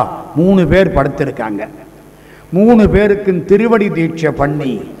பார்த்தா 3 பேர் படுத்திருக்காங்க. 3 பேருக்கும் திருவடி தீட்சை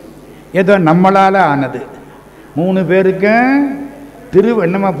பண்ணி, ஏதோ நம்மளால ஆனது. 3 பேருக்கும்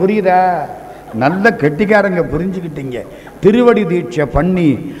என்னமா புரியுதா? நல்ல கெட்டிக்காரங்க, புரிஞ்சுக்கிட்டீங்க. திருவடி தீட்சை பண்ணி,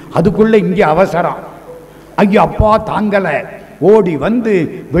 அதுக்குள்ள இங்கே அவசரம். ஐயோ அப்பா தாங்கல, ஓடி வந்து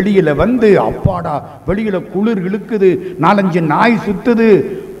வெளியில வந்து, அப்பாடா வெளியில குளிர் இழுக்குது, 4-5 நாய் சுத்துது.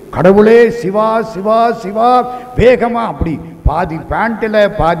 கடவுளே, சிவா சிவா சிவா. வேகமா அப்படி பாதி பேண்ட்ல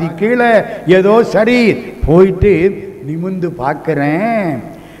பாதி கீழே, ஏதோ சரி போயிட்டு நிமிந்து பார்க்கிறேன்.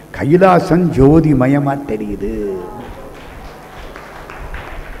 கைலாசம் ஜோதிமயமா தெரியுது.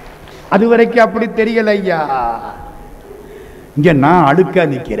 அது வரைக்கும் அப்படி தெரியல ஐயா. இங்க நான் அழுக்கா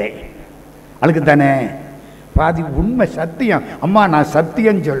நிக்கிறேன். அழுக்கு தானே பாதி. உண்மை சத்தியம். அம்மா நான்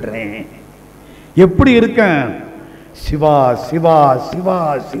சத்தியம் சொல்றேன். எப்படி இருக்கேன்? சிவா சிவா சிவா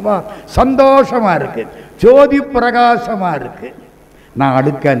சிவா. சந்தோஷமா இருக்கு, ஜோதி பிரகாசமா இருக்கு. நான்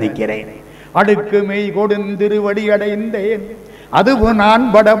அடுக்க நிற்கிறேன். அடுக்கு மெய் கொடுந்திருவடி அடைந்தேன், அதுவும் நான்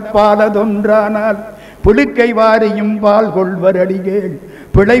படப்பாலதொன்றானால் புழுக்கை வாரியும் பால் கொள்வரடியேன்.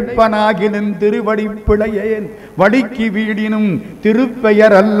 பிழைப்பனாகினும் திருவடி பிழையேன், வடிக்கு வீடினும்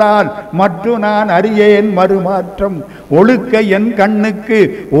திருப்பெயர் அல்லால் மற்ற நான் அறியேன் மறுமாற்றம். ஒழுக்க என் கண்ணுக்கு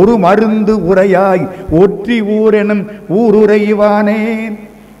ஒரு மருந்து உரையாய் ஒற்றி ஊரெனும் ஊருரைவானேன்.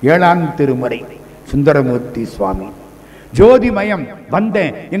 7ஆம் திருமுறை சுந்தரமூர்த்தி சுவாமி. ஜோதிமயம்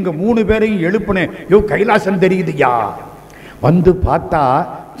வந்தேன், எங்க 3 பேரையும் எழுப்புனேன். யோ கைலாசம் தெரியுதுயா. வந்து பார்த்தா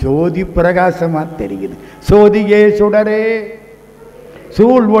ஜோதி பிரகாசமா தெரியுது. சோதியே சுடரே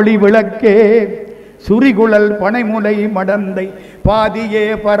சூழ் ஒளி விளக்கே சுரிகுழல் பனைமுலை மடந்தை பாதியே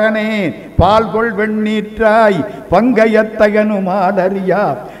பரனே பால்கொள் வெண்ணீற்றாய் பங்கையத்தயனுமாடறியா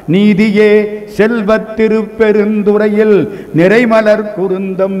நீதியே செல்வத் திருப்பெருந்துறையில் நிறைமலர்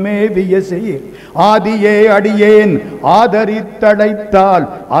குருந்தம் மேவிய செய் ஆதியே அடியேன் ஆதரித்தடைத்தால்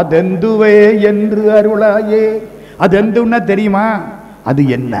அதெந்துவே என்று அருளாயே. அது எந்துன்னா தெரியுமா? அது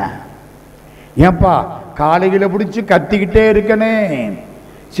என்ன? ஏப்பா காலையில பிடிச்சு கத்திக்கிட்டே இருக்கனே,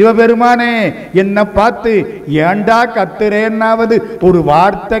 சிவபெருமானே என்ன பார்த்து ஏண்டா கத்துறேன்னாவது ஒரு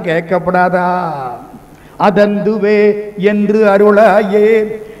வார்த்தை கேட்கப்படாதா? அதந்துவே என்று அருளாயே.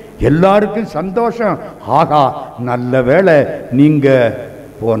 எல்லாருக்கும் சந்தோஷம். ஆகா நல்ல வேளை நீங்க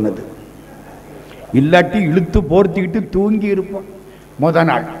போனது, இல்லாட்டி இழுத்து போர்த்திக்கிட்டு தூங்கி இருப்போம். முத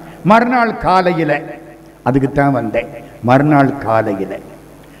நாள். மறுநாள் காலையில் அதுக்குத்தான் வந்தேன். மறுநாள் காலையில்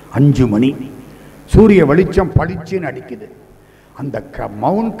 5 மணி சூரிய வெளிச்சம் பளிச்சுன்னு அடிக்குது. அந்த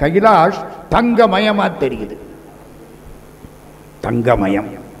மவுண்ட் கைலாஷ் தங்கமயமா தெரியுது. தங்கமயம்.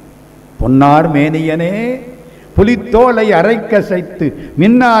 பொன்னார் மேனியனே புலித்தோலை அரைக்கசைத்து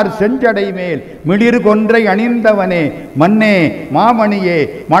மின்னார் செஞ்சடை மேல் மிளிர் கொன்றை அணிந்தவனே மன்னே மாமணியே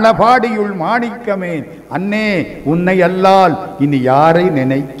மலபாடியுள் மாணிக்கமே அன்னே உன்னை அல்லால் இனி யாரை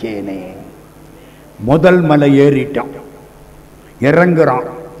நினைக்கேனே. முதல் மலை ஏறிட்டான், இறங்குறான்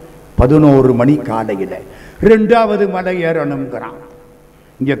 11 மணி காலையில். 2வது மலை ஏறணுங்கிறான்.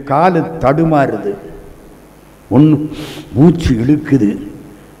 இங்க காலு தடுமாறுது, ஒன்று மூச்சு இழுக்குது.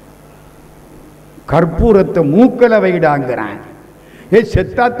 கற்பூரத்தை மூக்கல வைடாங்கிறான்.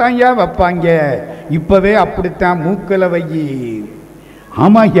 செத்தாத்தான் ஏன் வைப்பாங்க, இப்பவே அப்படித்தான் மூக்கல வை.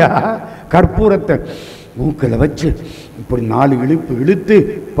 ஆமாய்யா, கற்பூரத்தை மூக்கல வச்சு இப்படி 4 இழுப்பு இழுத்து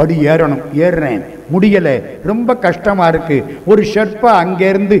படி ஏறணும். ஏறுறேன், முடியலை, ரொம்ப கஷ்டமா இருக்கு. ஒரு ஷெர்பா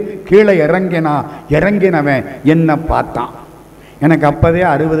அங்கேருந்து கீழே இறங்கினவன் என்ன பார்த்தான். எனக்கு அப்பவே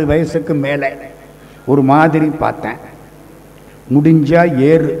 60 வயசுக்கு மேலே. ஒரு மாதிரி பார்த்தேன். முடிஞ்சா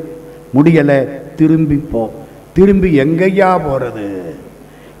ஏறு, முடியலை திரும்பி போ. திரும்பி எங்கய்யா போறது?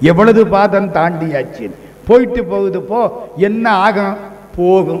 எவ்வளவு பாதம் தாண்டியாச்சு, போயிட்டு போகுது போ, என்ன ஆகும்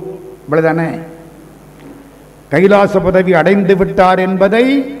போகும், இவ்வளவுதானே. கைலாச பதவி அடைந்து விட்டார் என்பதை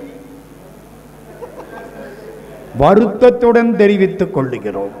வருத்தத்துடன் தெரிவித்துக்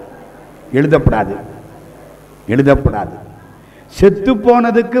கொள்ளுகிறோம். எழுதப்படாது, எழுதப்படாது. செத்து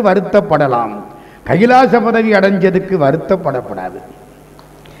போனதுக்கு வருத்தப்படலாம், கைலாச பதவி அடைஞ்சதுக்கு வருத்தப்படப்படாது.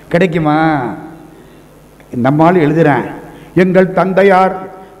 கிடைக்குமா? நம்மால் எழுதுறேன். எங்கள் தந்தையார்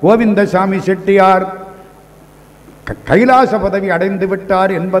கோவிந்தசாமி செட்டியார் கைலாச பதவி அடைந்து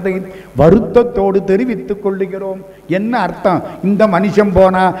விட்டார் என்பதை வருத்தத்தோடு தெரிவித்துக் கொள்ளுகிறோம். என்ன அர்த்தம்? இந்த மனுஷன்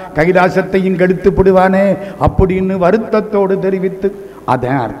போனா கைலாசத்தையும் கெடுத்து விடுவானே அப்படின்னு வருத்தத்தோடு தெரிவித்து,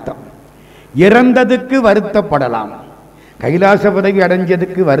 அதான் அர்த்தம். இறந்ததுக்கு வருத்தப்படலாம், கைலாச பதவி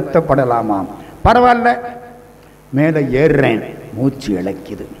அடைஞ்சதுக்கு வருத்தப்படலாமாம். பரவாயில்ல, மேலே ஏறுறேன், மூச்சு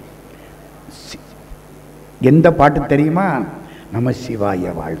இழைக்குது. எந்த பாட்டு தெரியுமா? நம சிவாய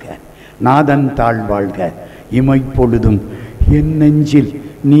வாழ்க, நாதன் தாழ் வாழ்க, இமை பொழுதும் என் நெஞ்சில்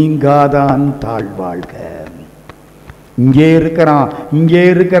நீங்காதான் தாழ் வாழ்க. இங்கே இருக்கிறான், இங்கே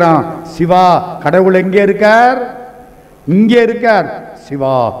இருக்கிறான் சிவா. கடவுள் எங்கே இருக்கார்? இங்கே இருக்கார்.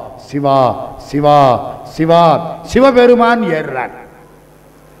 சிவா சிவா சிவா சிவா. சிவபெருமான் ஏறுறார்.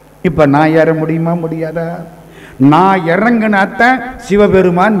 இப்ப நான் ஏற முடியுமா? முடியாதா? நான் இறங்கினாத்தான்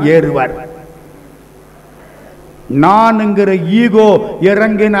சிவபெருமான் ஏறுவார். நான்ங்கிற ஈகோ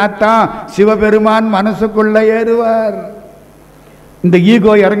இறங்கினாத்தான் சிவபெருமான் மனசுக்குள்ள ஏறுவார். இந்த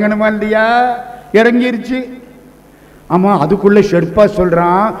ஈகோ இறங்கணுமா இல்லையா? இறங்கிருச்சு. ஆமா, அதுக்குள்ள ஷெர்பா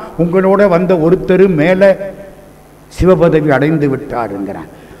சொல்றான், உங்களோட வந்த ஒருத்தர் மேல சிவபதவி அடைந்து விட்டாருங்கிறான்.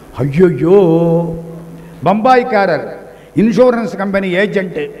 ஐயோ, பம்பாய்க்காரர் இன்சூரன்ஸ் கம்பெனி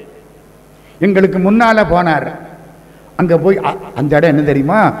ஏஜென்ட் எங்களுக்கு முன்னால போனார். அங்க போய் அந்த இடம் என்ன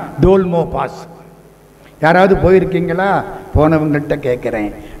தெரியுமா? டோல்மோ பாஸ். யாராவது போயிருக்கீங்களா? போனவங்கள்ட்ட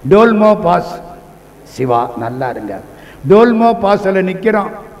கேட்குறேன். டோல்மோ பாஸ் சிவா நல்லா இருங்க. டோல்மோ பாசல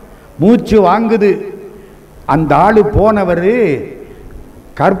நிற்கிறோம், மூச்சு வாங்குது. அந்த ஆளு போனவர்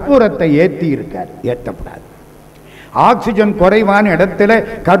கற்பூரத்தை ஏற்றி இருக்கார். ஏற்றப்படாது. ஆக்சிஜன் குறைவான இடத்துல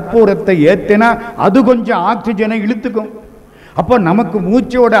கற்பூரத்தை ஏற்றினா அது கொஞ்சம் ஆக்சிஜனை இழுத்துக்கும். அப்போ நமக்கு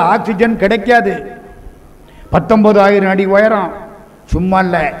மூச்சோட ஆக்சிஜன் கிடைக்காது. 19,000 அடி உயரம், சும்மா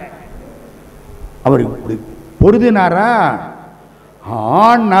இல்லை. அவர் இப்படி பொருதினாரா,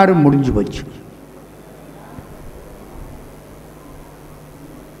 ஆனாரு, முடிஞ்சு போச்சு.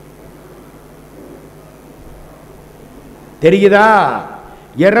 தெரியுதா?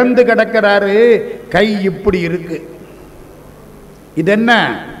 இறந்து கிடக்கிறாரு, கை இப்படி இருக்கு. இது என்ன?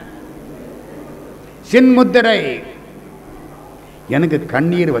 சின்முத்திரை. எனக்கு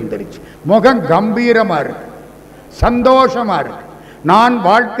கண்ணீர் வந்துருச்சு. முகம் கம்பீரமா இருக்கு, சந்தோஷமா இருக்கு. நான்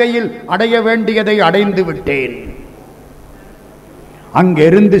வாழ்க்கையில் அடைய வேண்டியதை அடைந்து விட்டேன்.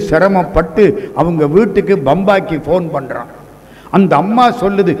 அங்கிருந்து சிரமப்பட்டு அவங்க வீட்டுக்கு பம்பாய்க்கு போன் பண்றான். அந்த அம்மா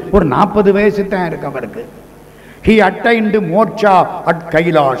சொல்லுது, ஒரு 40 வயசு தான் இருக்கு அவருக்கு. He attained moksha at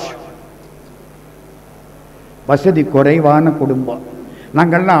Kailash. வசதி குறைவான குடும்பம்.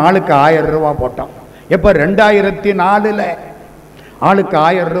 நாங்கள்லாம் ஆளுக்கு 1000 ரூபா போட்டோம். எப்போ 2004 ஆளுக்கு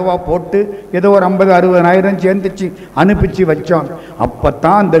 1000 ரூபா போட்டு ஏதோ ஒரு 50,000-60,000 சேர்ந்துச்சு, அனுப்பிச்சு வச்சோம்.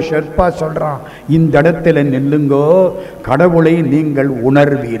 அப்பத்தான் அந்த ஷெர்பா சொல்றான், இந்த இடத்துல நில்லுங்கோ, கடவுளை நீங்கள்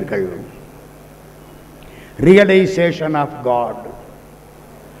உணர்வீர்கள். Realisation of God.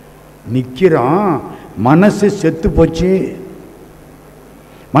 நிக்கிறோம், மனசு செத்து போச்சு.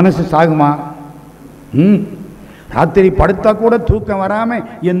 மனசு சாகுமா? ராத்திரி படுத்தா கூட தூக்கம் வராம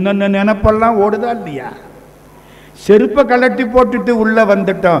என்னென்ன நினைப்பெல்லாம் ஓடுதா இல்லையா? செருப்பை கலட்டி போட்டுட்டு உள்ள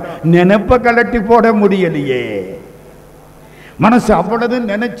வந்துட்டோம், நினைப்ப கலட்டி போட முடியலையே. மனசு அவ்வளவு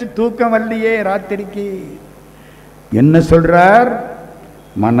நினைச்சு தூக்கம் வரலையே ராத்திரிக்கு. என்ன சொல்றார்?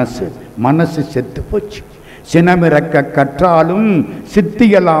 மனசு மனசு செத்து போச்சு. சினமிறக்க கற்றாலும்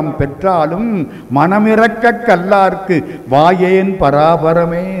சித்தியலாம் பெற்றாலும் மனமிறக்க கல்லார்க்கு வாயேன்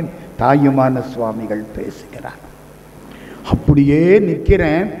பராபரமேன் தாயுமான சுவாமிகள் பேசுகிறார். அப்படியே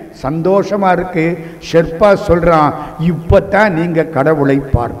நிற்கிறேன், சந்தோஷமா இருக்கு. ஷெர்பா சொல்றான், இப்பத்தான் நீங்க கடவுளை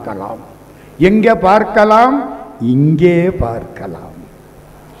பார்க்கலாம். எங்க பார்க்கலாம்? இங்கே பார்க்கலாம்.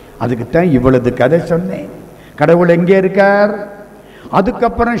 அதுக்குத்தான் இவ்வளவு கதை சொன்னேன். கடவுள் எங்கே இருக்கார்?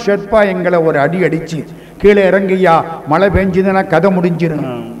 அதுக்கப்புறம் ஷெர்பா எங்களை ஒரு அடி அடிச்சு, கீழே இறங்கியா, மழை பெஞ்சுதுன்னா கதை முடிஞ்சிடும்,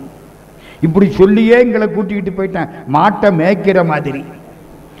 இப்படி சொல்லியே எங்களை கூட்டிக்கிட்டு போயிட்டேன். மாட்டை மேய்க்கிற மாதிரி.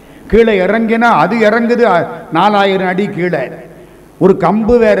 கீழே இறங்கினா அது இறங்குது 4000 அடி கீழே. ஒரு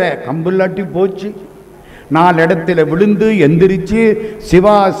கம்பு வேற, கம்பு இல்லாட்டி போச்சு. 4 இடத்துல விழுந்து எந்திரிச்சு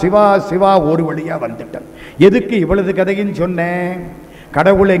சிவா சிவா சிவா ஒரு வழியா வந்துட்டேன். எதுக்கு இவ்வளவு கதைன்னு சொன்னேன்?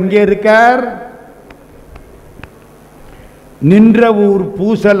 கடவுள் எங்கே இருக்கார்? நின்ற ஊர்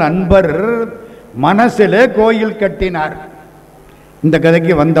பூசல் அன்பர் மனசுல கோயில் கட்டினார். இந்த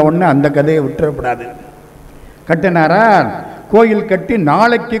கதைக்கு வந்த உடனே அந்த கதையை விட்டுறப்படாது. கட்டினாரா? கோயில் கட்டி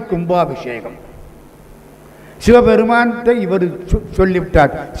நாளைக்கு கும்பாபிஷேகம். சிவபெருமான் இவர்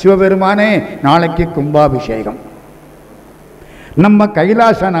சொல்லிவிட்டார், சிவபெருமானே நாளைக்கு கும்பாபிஷேகம். நம்ம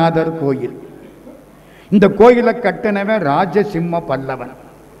கைலாசநாதர் கோயில். இந்த கோயிலை கட்டினவன் ராஜசிம்ம பல்லவன்.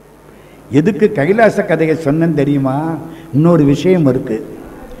 எதுக்கு கைலாச கதையை சொன்னேன்னு தெரியுமா? இன்னொரு விஷயம் இருக்கு.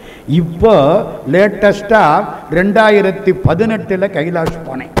 இப்போ லேட்டஸ்டா 2018 கைலாஷ்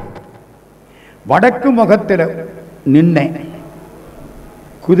போனேன். வடக்கு முகத்தில் நின்னேன்,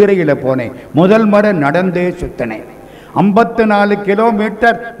 குதிரையில் போனேன். முதல் முறை நடந்தே சுத்தினேன். 54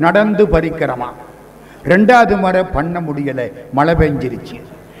 கிலோமீட்டர் நடந்து பரிக்கிரமா. 2வது முறை பண்ண முடியலை, மழை பெஞ்சிருச்சு.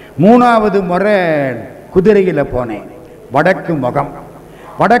 3வது முறை குதிரையில் போனேன். வடக்கு முகம்.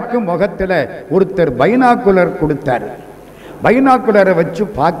 வடக்கு முகத்தில் ஒருத்தர் பைனாக்குலர் கொடுத்தார். பைனாக்குலரை வச்சு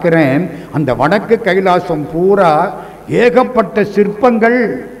பார்க்கிறேன், அந்த வடக்கு கைலாசம் பூரா ஏகப்பட்ட சிற்பங்கள்.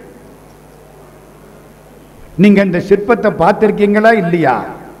 நீங்க இந்த சிற்பத்தை பார்த்திருக்கீங்களா இல்லையா?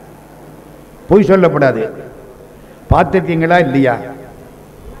 பொய் சொல்லப்படாது. பார்த்திருக்கீங்களா இல்லையா?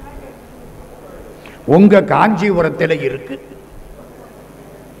 உங்க காஞ்சிபுரத்தில் இருக்கு,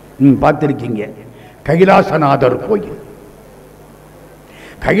 பார்த்திருக்கீங்க. கைலாசநாதர் கோயில்.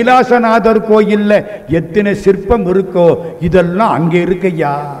 கைலாசநாதர் கோயில்ல எத்தனை சிற்பம் இருக்கோ இதெல்லாம் அங்கே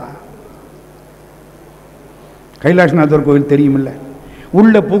இருக்கையா. கைலாசநாதர் கோயில் தெரியுமில்ல?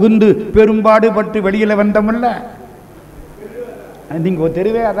 உள்ள புகுந்து பெரும்பாடு பட்டு வெளியில வந்தோம்ல, நீங்க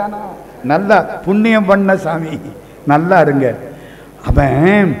தெருவே அதானா? நல்லா புண்ணியம் பண்ண சாமி, நல்லா இருங்க.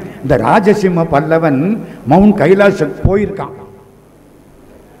 அவன் இந்த ராஜசிம்ம பல்லவன் மவுண்ட் கைலாச போயிருக்கான்,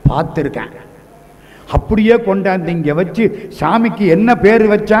 பார்த்திருக்கேன். அப்படியே கொண்டாந்து இங்க வச்சு சாமிக்கு என்ன பேர்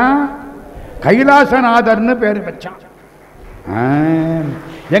வச்சான்? கைலாசநாதர்னு பேர் வச்சான்.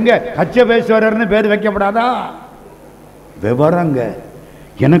 எங்க கச்சபேஸ்வரர்னு பேர் வைக்கப்படாதா? விவரங்க.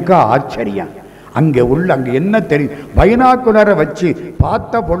 எனக்கு ஆச்சரியம். அங்கே என்ன தெரியும், பைனாக்குலரை வச்சு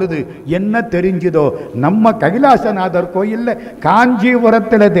பார்த்த பொழுது என்ன தெரிஞ்சுதோ, நம்ம கைலாசநாதர் கோயில்ல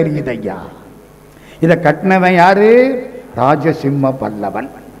காஞ்சிபுரத்தில் தெரியுது ஐயா. இதை கட்டினவன் யாரு? ராஜசிம்ம பல்லவன்.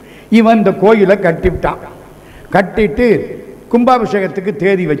 இவன் இந்த கோயிலை கட்டிவிட்டான். கட்டிட்டு கும்பாபிஷேகத்துக்கு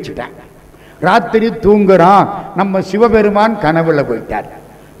தேதி வச்சுட்டான். ராத்திரி தூங்குறான். நம்ம சிவபெருமான் கனவுல போயிட்டார்.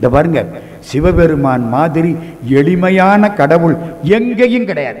 இந்த பாருங்க, சிவபெருமான் மாதிரி எளிமையான கடவுள் எங்கேயும்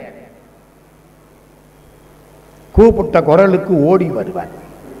கிடையாது. கூப்பிட்ட குரலுக்கு ஓடி வருவார்.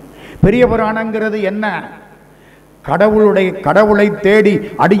 பெரிய புராணங்கிறது என்ன? கடவுளை தேடி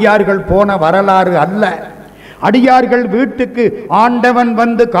அடியார்கள் போன வரலாறு அல்ல. அடியார்கள் வீட்டுக்கு ஆண்டவன்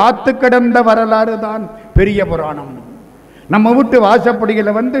வந்து காத்து கிடந்த வரலாறு தான் பெரிய புராணம். நம்ம வீட்டு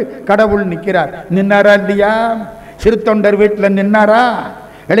வாசப்படியில் வந்து கடவுள் நிற்கிறார். நின்னாரா இல்லையா? சிறுத்தொண்டர் வீட்டில் நின்னாரா?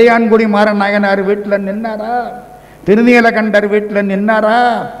 இளையான்குடி மாரநாயனார் வீட்டில் நின்னாரா? திருநீலகண்டர் வீட்டில் நின்னாரா?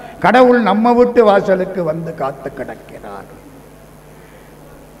 கடவுள் நம்ம வீட்டு வாசலுக்கு வந்து காத்து கிடக்கிறார்.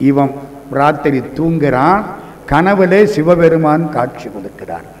 இவன் ராத்திரி தூங்குறான். கனவுலே சிவபெருமான் காட்சி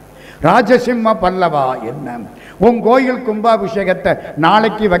கொடுக்கிறார். ராஜசிம்ம பல்லவா, என்ன உன் கோயில் கும்பாபிஷேகத்தை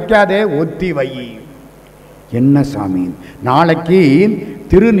நாளைக்கு வைக்காதே, ஒத்தி வை. என்ன சாமி? நாளைக்கு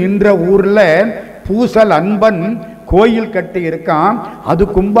திருநின்ற ஊர்ல பூசல் அன்பன் கோயில் கட்டி இருக்கான், அது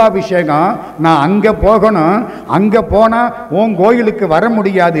கும்பாபிஷேகம். நான் அங்க போகணும். அங்க போனா உன் கோயிலுக்கு வர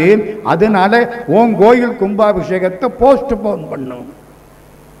முடியாது. அதனால உன் கோயில் கும்பாபிஷேகத்தை போஸ்ட்போன் பண்ணும்.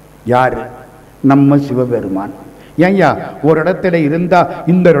 யாரு? நம்ம சிவபெருமான். ஏய்யா, ஒரு இடத்துல இருந்தா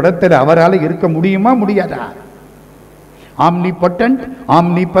இந்த இடத்துல அவரால் இருக்க முடியுமா? முடியாதா? ஆம்னிபொட்டன்ட்,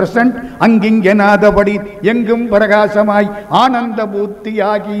 ஆம்னிபர்சன்ட், அங்கிங்கெனாதபடி எங்கும் பிரகாசமாய் ஆனந்த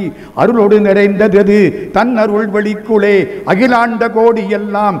பூத்தியாகி அருளோடு நிறைந்தது தன் அருள் வெளிக்குளே அகிலாண்ட கோடி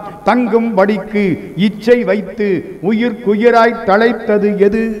எல்லாம் தங்கும் படிக்கு இச்சை வைத்து உயிர்க்குயிராய் தழைத்தது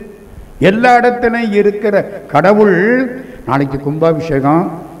எது? எல்லா இடத்திலும் இருக்கிற கடவுள் நாளைக்கு கும்பாபிஷேகம்,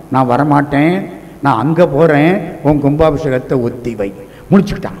 நான் வரமாட்டேன், நான் அங்கே போகிறேன், உன் கும்பாபிஷேகத்தை ஒத்தி வை.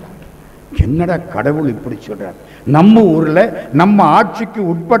 முடிச்சுக்கிட்டான். என்னடா கடவுள் இப்படி சொல்றார்? நம்ம ஊரில் நம்ம ஆட்சிக்கு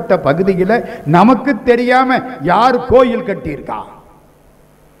உட்பட்ட பகுதியில் நமக்கு தெரியாம யார் கோயில் கட்டியிருக்கா?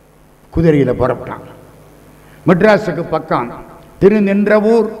 குதிரையில் புறப்பட்டான். மெட்ராஸுக்கு பக்கம் திருநின்ற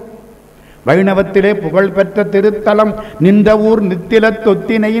ஊர், வைணவத்திலே புகழ்பெற்ற திருத்தலம் நின்ற ஊர் நித்தில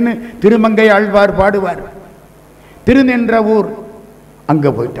தொத்தினைன்னு திருமங்கை ஆழ்வார் பாடுவார். திருநின்ற ஊர், அங்க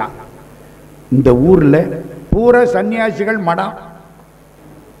போயிட்டான். இந்த ஊர்ல பூரா சன்னியாசிகள் மடம்.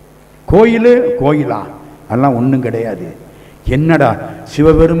 கோயிலா? அதெல்லாம் ஒன்றும் கிடையாது. என்னடா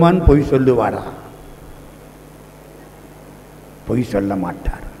சிவபெருமான் பொய் சொல்லுவாரா? பொய் சொல்ல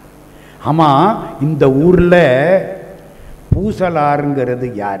மாட்டார். ஆமா, இந்த ஊர்ல பூசலாருங்கிறது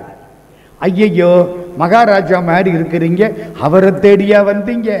யாரு? ஐயையோ, மகாராஜா மாதிரி இருக்கிறீங்க, அவரை தேடியா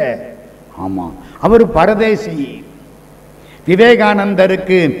வந்தீங்க? ஆமா, அவர் பரதேசி.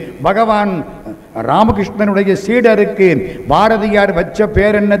 விவேகானந்தருக்கு, பகவான் ராமகிருஷ்ணனுடைய சீடருக்கு பாரதியார் வச்ச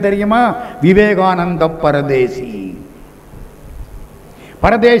பேர் என்ன தெரியுமா? விவேகானந்த பரதேசி.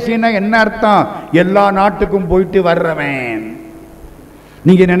 பரதேசின்னா என்ன அர்த்தம்? எல்லா நாட்டுக்கும் போயிட்டு வர்றவன்.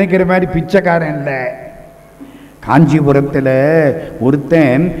 நீங்க நினைக்கிற மாதிரி பிச்சைக்காரன் இல்லை. காஞ்சிபுரத்தில்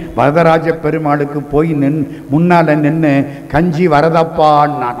ஒருத்தன் வரதராஜ பெருமாளுக்கு போய் முன்னால நின்று கஞ்சி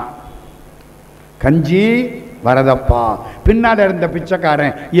வரதப்பான்னா, கஞ்சி வரதப்பா. பின்னால இருந்த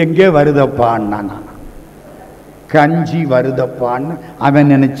பிச்சைக்காரன் எங்கே வருதப்பான்னா, கஞ்சி வருதப்பான்னு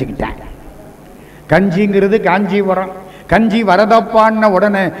அவன் நினைச்சுக்கிட்டான். கஞ்சிங்கிறது காஞ்சிபுரம், கஞ்சி வரதப்பான்ன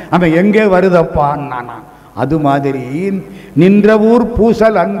உடனே அவன் எங்கே வருதப்பான்னா. அது மாதிரி நின்ற ஊர்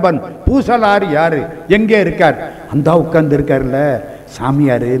பூசல் அன்பன். பூசலார் யாரு? எங்கே இருக்கார்? அந்த உட்கார்ந்து இருக்கார்ல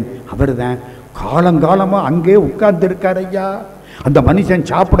சாமியாரு, அவர் தான் காலங்காலமா அங்கே உட்கார்ந்து இருக்கார் ஐயா. அந்த மனுஷன்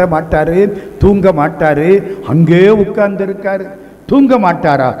சாப்பிட மாட்டாரு, தூங்க மாட்டாரு, அங்கே உட்கார்ந்து இருக்காரு. தூங்க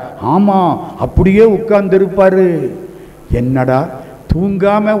மாட்டாரா? ஆமா, அப்படியே உட்கார்ந்து இருப்பாரு. என்னடா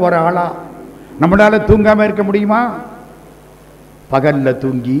தூங்காம ஒரு ஆளா? நம்மளால தூங்காம இருக்க முடியுமா? பகல்ல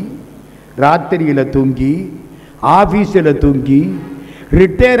தூங்கி, ராத்திரியில தூங்கி, ஆபீஸில் தூங்கி,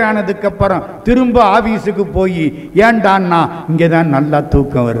 ரிட்டையர் ஆனதுக்கு அப்புறம் திரும்ப ஆபீஸுக்கு போய் ஏண்டான்னா இங்கே தான் நல்லா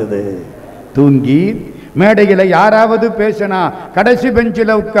தூக்கம் வருது. தூங்கி மேடையில் யாராவது பேசினா கடைசி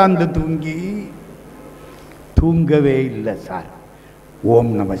பெஞ்சில் உட்கார்ந்து தூங்கி, தூங்கவே இல்லை சார்.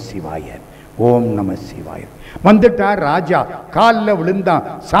 ஓம் நம சிவாய, ஓம் நம சிவாய. வந்துட்டார் ராஜா, காலில் விழுந்தான்.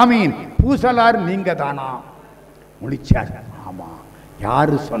 சாமி, பூசலார் நீங்க தானா? முழிச்சார். ஆமா.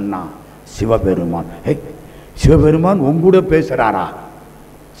 யாரு சொன்னா? சிவபெருமான். சிவபெருமான் உங்கூட பேசுறாரா?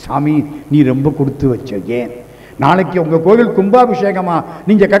 சாமி, நீ ரொம்ப கொடுத்து வச்ச. ஏன்? நாளைக்கு உங்க கோயில் கும்பாபிஷேகமா?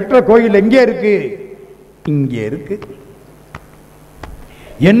 நீங்க கட்டுற கோயில் எங்கே இருக்கு? இங்கே இருக்கு.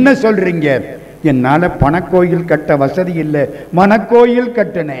 என்ன சொல்றீங்க? என்னால பணக்கோயில் கட்ட வசதி இல்லை, மனக்கோயில்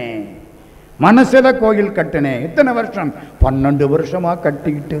கட்டினேன், மனசுல கோயில் கட்டினேன். எத்தனை வருஷம்? 12 வருஷமா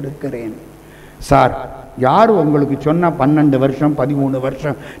கட்டிக்கிட்டு இருக்கிறேன். சார், யார் உங்களுக்கு சொன்னா 12 வருஷம் 13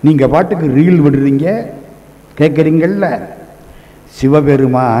 வருஷம்? நீங்க பாட்டுக்கு ரீல் விடுறீங்க, கேட்குறீங்கல்ல.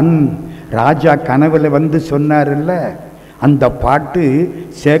 சிவபெருமான் ராஜா கனவுல வந்து சொன்னார்ல, அந்த பாட்டு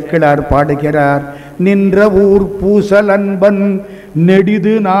சேக்கிழார் பாடுகிறார். நின்ற ஊர் பூசல் அன்பன்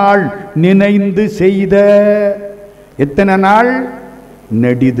நெடிது நாள் நினைந்து செய்த. எத்தனை நாள்?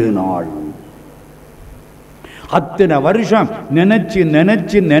 நெடிது நாள். அத்தனை வருஷம் நினைச்சு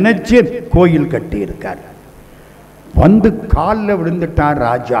நினைச்சு நினைச்சு கோயில் கட்டி இருக்கார். வந்து காலில் விழுந்துட்டார்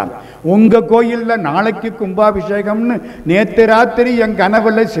ராஜா. உங்க கோயில்ல நாளைக்கு கும்பாபிஷேகம்னு நேத்து ராத்திரி என்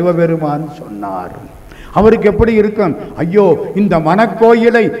கனவுல சிவபெருமான் சொன்னார். அவருக்கு எப்படி இருக்கும்? ஐயோ, இந்த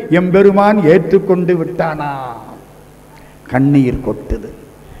மனக்கோயிலை எம்பெருமான் ஏற்றுக்கொண்டு விட்டானா? கண்ணீர் கொட்டுது.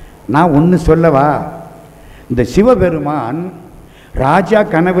 நான் ஒன்று சொல்லவா? இந்த சிவபெருமான் ராஜா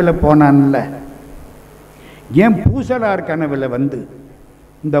கனவுல போனான்ல, ஏன் பூசலார் கனவுல வந்து,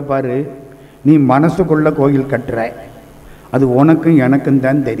 இந்த பாரு, நீ மனசுக்குள்ள கோயில் கட்டுற, அது உனக்கும் எனக்கும்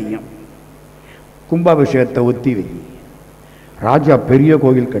தான் தெரியும், கும்பாபிஷேகத்தை ஒத்தி வை, ராஜா பெரிய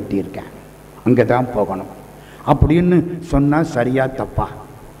கோயில் கட்டியிருக்கேன், அங்கே தான் போகணும் அப்படின்னு சொன்னால் சரியா தப்பா?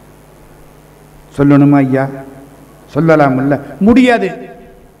 சொல்லணுமா ஐயா? சொல்லலாம் இல்ல? முடியாது.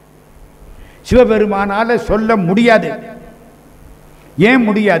 சிவபெருமானால சொல்ல முடியாது. ஏன்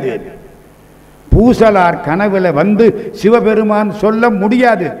முடியாது? பூசலார் கனவுல வந்து சிவபெருமான் சொல்ல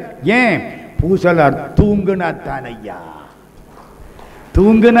முடியாது. ஏன்? பூசலார் தூங்குனாத்தான் ஐயா,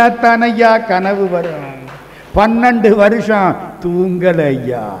 தூங்குனாத்தான் ஐயா கனவு வரும். 12 வருஷம் தூங்கல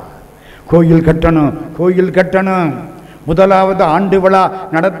ஐயா. கோயில் கட்டணும், கோயில் கட்டணும், முதலாவது ஆண்டு விழா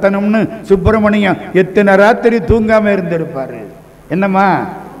நடத்தணும்னு சுப்பிரமணியம் எத்தனை ராத்திரி தூங்காம இருந்திருப்பாரு. என்னம்மா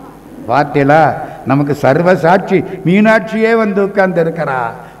பார்த்தீங்களா? நமக்கு சர்வ சாட்சி மீனாட்சியே வந்து உட்கார்ந்து இருக்கிறா,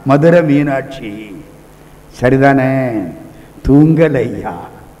 மதுரை மீனாட்சி. சரிதானே? தூங்கலையா.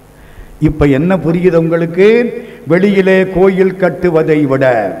 இப்ப என்ன புரியுது உங்களுக்கு? வெளியிலே கோயில் கட்டுவதை விட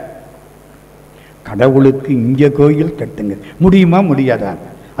கடவுளுக்கு இங்கே கோயில் கட்டுங்க. முடியுமா? முடியாதா?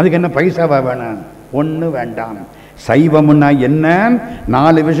 அதுக்கு என்ன பைசாவா வேணும்? ஒன்று வேண்டாம். சைவம்னா என்ன?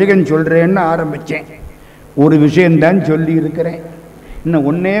 4 விஷயம் சொல்றேன்னு ஆரம்பிச்சேன், ஒரு விஷயம்தான் சொல்லி இருக்கிறேன். இன்னும்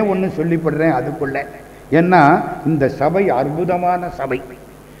ஒன்று சொல்லிப்படுறேன் அதுக்குள்ள. ஏன்னா இந்த சபை அற்புதமான சபை.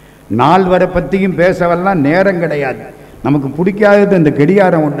 4 பற்றியும் பேசவெல்லாம் நேரம் கிடையாது. நமக்கு பிடிக்காதது இந்த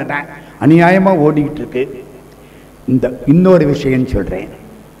கெடியாரம் ஒன்று தான் அநியாயமாக ஓடிக்கிட்டு இருக்கு. இந்த இன்னொரு விஷயம் சொல்கிறேன்.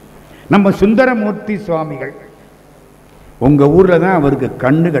 நம்ம சுந்தரமூர்த்தி சுவாமிகள் உங்கள் ஊரில் தான் அவருக்கு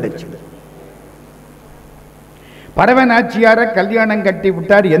கண்ணு கிடைச்சது. பரவநாச்சியார கல்யாணம் கட்டி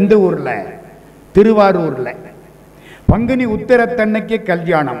விட்டார். எந்த ஊரில்? திருவாரூரில். பங்குனி உத்திரத்தன்னைக்கு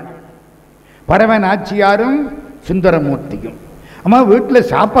கல்யாணம். பரவநாச்சியாரும் சுந்தரமூர்த்தியும். அம்மா, வீட்டில்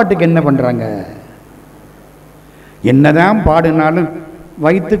சாப்பாட்டுக்கு என்ன பண்ணுறாங்க? என்னதான் பாடினாலும்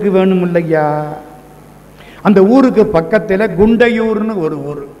வயிற்றுக்கு வேணும் இல்லையா? அந்த ஊருக்கு பக்கத்தில் குண்டையூர்னு ஒரு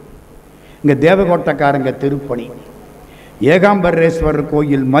ஊர். இங்கே தேவகோட்டக்காரங்க திருப்பணி. ஏகாம்பரேஸ்வரர்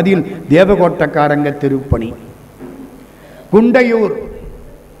கோயில் மதில் தேவகோட்டக்காரங்க திருப்பணி. குண்டையூர்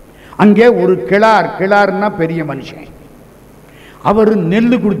அங்கே ஒரு கிளார், கிளார்னா பெரிய மனுஷன், அவர்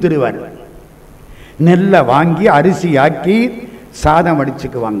நெல் கொடுத்துருவார். நெல்லை வாங்கி அரிசி ஆக்கி சாதம்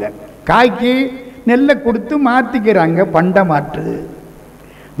அடிச்சுக்குவாங்க. காய்க்கு நெல்லை கொடுத்து மாற்றிக்கிறாங்க, பண்ட மாற்று.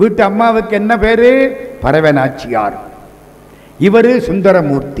 வீட்டு அம்மாவுக்கு என்ன பேரு? பரவநாச்சியார். இவர்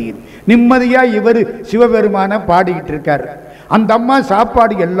சுந்தரமூர்த்தி. நிம்மதியா இவர் சிவபெருமான பாடிக்கிட்டு இருக்கார். அந்த அம்மா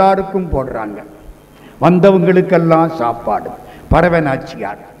சாப்பாடு எல்லாருக்கும் போடுறாங்க, வந்தவங்களுக்கெல்லாம் சாப்பாடு.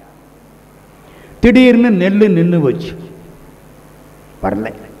 பரவநாச்சியார். திடீர்னு நெல்லு நின்று வச்சு வரல.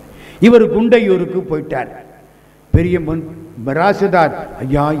 இவர் குண்டையூருக்கு போயிட்டார். பெரிய ராசுதார்,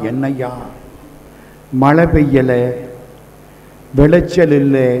 ஐயா என்னையா மழை பெய்யல, விளைச்சல்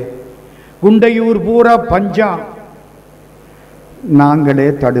இல்லை, குண்டையூர் பூரா பஞ்சம், நாங்களே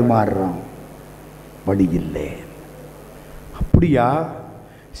தடுமாறுறோம், வழி இல்லை. அப்படியா?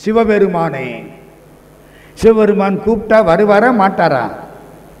 சிவபெருமானே, சிவபெருமான் கூப்பிட்டா வருவாரா மாட்டாரா?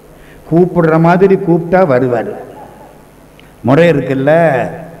 கூப்பிடுற மாதிரி கூப்பிட்டா வருவார். முறை இருக்குல்ல.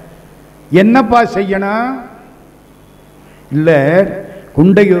 என்னப்பா செய்யணும்? இல்லை,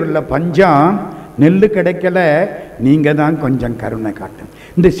 குண்டையூரில் பஞ்சம், நெல் கிடைக்கல, நீங்கள் தான் கொஞ்சம் கருணை காட்டும்.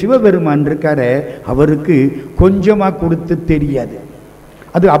 இந்த சிவபெருமான் இருக்காரு, அவருக்கு கொஞ்சமாக கொடுத்து தெரியாது.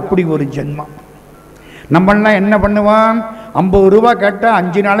 அது அப்படி ஒரு ஜென்மம். நம்மளாம் என்ன பண்ணுவான்? 50 ரூபா கேட்டால்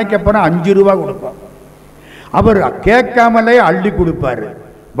 5 நாளைக்கு அப்புறம் 5 ரூபா கொடுப்போம். அவர் கேட்காமலே அள்ளி கொடுப்பாரு.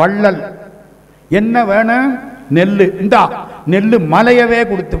 வள்ளல் என்ன வேணும்? நெல்லு. இந்தா நெல்லு மலையவே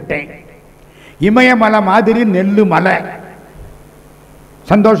கொடுத்து விட்டேன். இமயமலை மாதிரி நெல்லு மலை.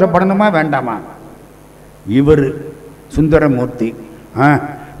 சந்தோஷப்படணுமா வேண்டாமா? இவர் சுந்தரமூர்த்தி,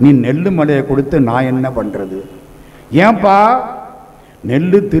 நீ நெல்லு மலையை கொடுத்து நான் என்ன பண்றது? ஏன்பா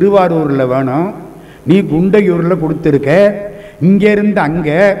நெல்லு திருவாரூர்ல வேணும், நீ குண்டையூர்ல கொடுத்துருக்க, இங்க இருந்து அங்க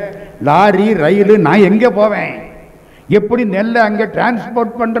லாரி ரயிலு, நான் எங்க போவேன்? எப்படி நெல்லை அங்க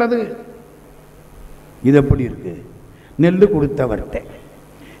டிரான்ஸ்போர்ட் பண்றது? இது எப்படி இருக்கு? நெல்லு கொடுத்தவர்கிட்ட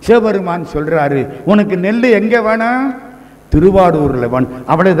சிவபெருமான் சொல்றாரு, உனக்கு நெல்லு எங்க வேணும்? திருவாரூர்ல வேணும்.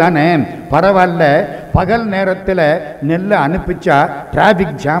 அவ்வளவுதானே, பரவாயில்ல. பகல் நேரத்தில் நெல்லை அனுப்பிச்சா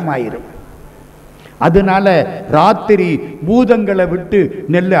டிராபிக் ஜாம் ஆயிரும். அதனால ராத்திரி பூதங்களை விட்டு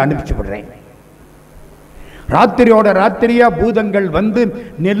நெல்லை அனுப்பிச்சு விடுறேன். ராத்திரியோட ராத்திரியா பூதங்கள் வந்து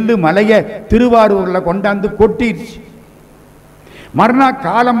நெல்லு மலைய திருவாரூர்ல கொண்டாந்து கொட்டிடுச்சு. மறுநாள்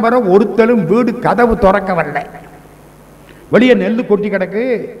காலம் வர ஒருத்தலும் வீடு கதவு திறக்க வரல. வெளியே நெல்லு கொட்டி கிடக்கு.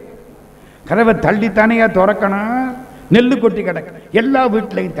 கதவை தள்ளித்தானையா திறக்கணும்? நெல்லு கொட்டி கிடக்கு. எல்லா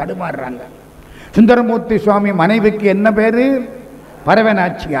வீட்டிலையும் தடுமாறுறாங்க. சுந்தரமூர்த்தி சுவாமி மனைவிக்கு என்ன பேரு?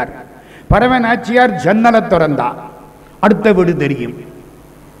 பரவநாச்சியார். பரவநாச்சியார் ஜன்னலை திறந்தா அடுத்த வீடு தெரியும்.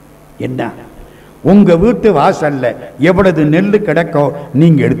 என்ன? உங்க வீட்டு வாசல்ல எவ்வளவு நெல்லு கிடக்கோ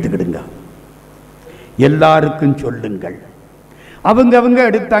நீங்க எடுத்துக்கிடுங்க, எல்லாருக்கும் சொல்லுங்கள். அவங்க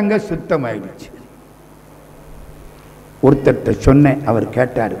எடுத்தாங்க, சுத்தமாயிடுச்சு. ஒருத்தர்கிட்ட சொன்னேன், அவர்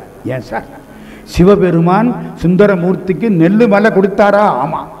கேட்டாரு, ஏன் சார் சிவபெருமான் சுந்தரமூர்த்திக்கு நெல்லு மலை கொடுத்தாரா?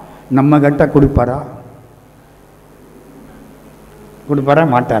 ஆமா. நம்ம கிட்ட கொடுப்பாரா? கொடுப்பாரா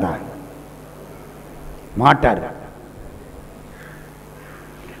மாட்டாரா? மாட்டார்.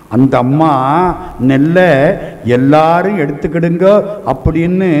 அந்த அம்மா நெல்ல எல்லாரும் எடுத்துக்கிடுங்க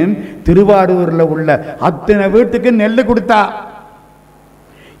அப்படின்னு திருவாரூர்ல உள்ள அத்தனை வீட்டுக்கு நெல்லு கொடுத்தா.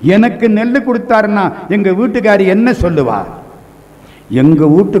 எனக்கு நெல்லு கொடுத்தாருன்னா எங்க வீட்டுக்காரி என்ன சொல்லுவா? எங்க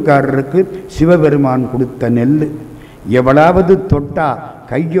வீட்டுக்காரருக்கு சிவபெருமான் கொடுத்த நெல்லு எவ்வளவு தொட்டா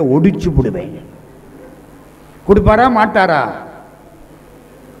கையை ஒடிச்சு விடுவேன். கொடுப்பாரா மாட்டாரா?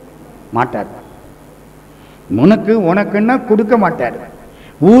 மாட்டார். உனக்குன்னா கொடுக்க மாட்டார்,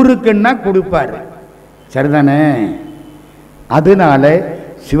 ஊருக்குன்னா கொடுப்பாரு. சரிதானே? அதனால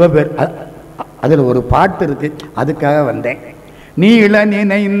அதுல ஒரு பாட்டு இருக்கு, அதுக்காக வந்தேன். நீள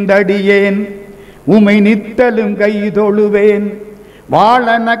நினைந்தடியேன் உமை நித்தலும் கை தொழுவேன்,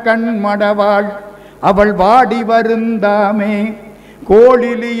 வாழன கண்மடவாள் அவள் வாடி வருந்தாமே,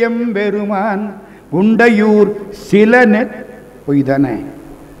 கோழிலியம் பெருமான் குண்டையூர் சில பொய்தானே?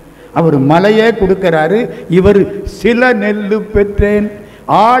 அவர் மலையே கொடுக்கிறாரு, இவர் சில நெல்லு பெற்றேன்,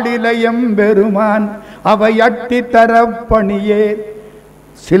 ஆளிலயம் பெருமான் அவை அட்டி தரப்பணியே.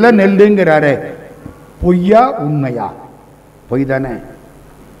 சில நெல்லுங்கிறாரே, பொய்யா உண்மையா? பொய்தானே?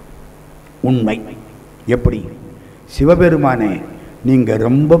 உண்மை. எப்படி? சிவபெருமானே நீங்க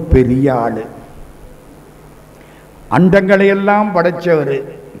ரொம்ப பெரிய ஆளு, அண்டங்களை எல்லாம் படைச்சவர்,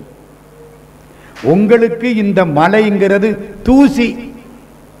 உங்களுக்கு இந்த மலைங்கிறது தூசி.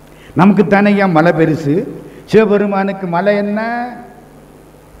 நமக்கு தானே மலை பெருசு, சிவபெருமானுக்கு மலை என்ன?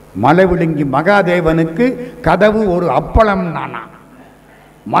 மலை விழுங்கி மகாதேவனுக்கு கதவு ஒரு அப்பளம் நானா.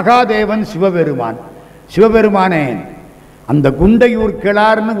 மகாதேவன் சிவபெருமான். சிவபெருமானே அந்த குண்டையூர்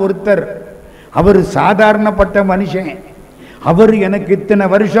கிளார்னு ஒருத்தர், அவர் சாதாரணப்பட்ட மனுஷன். அவர் எனக்கு இத்தனை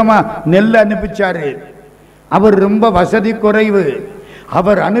வருஷமா நெல் அனுப்பிச்சாரு. அவர் ரொம்ப வசதி குறைவு.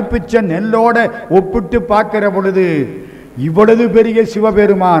 அவர் அனுப்பிச்ச நெல்லோட ஒப்பிட்டு பார்க்கிற பொழுது இவ்வளவு பெரிய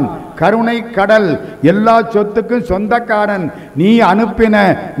சிவபெருமான் கருணை கடல், எல்லா சொத்துக்கும் சொந்தக்காரன், நீ அனுப்பின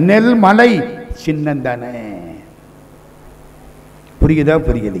நெல் மலை சின்னந்தானே. புரியுதா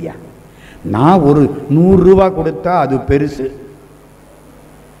புரியலையா? நான் ஒரு 100 ரூபா கொடுத்தா அது பெருசு.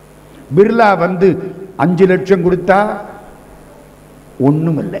 பிர்லா வந்து 5 லட்சம் கொடுத்தா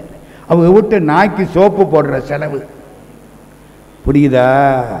ஒண்ணும் இல்லை. அவங்க விட்டு நாய்க்கு சோப்பு போடுற செலவு. புரியுதா?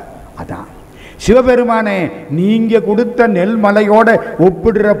 அதான் சிவபெருமானே நீங்க கொடுத்த நெல் மலையோட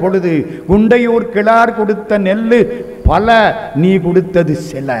ஒப்பிடுற பொழுது குண்டையூர் கிளார் கொடுத்த நெல்லு பல, நீ கொடுத்தது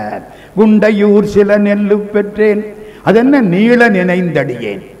சில. குண்டையூர் சில நெல்லு பெற்றேன், அது என்ன? நீள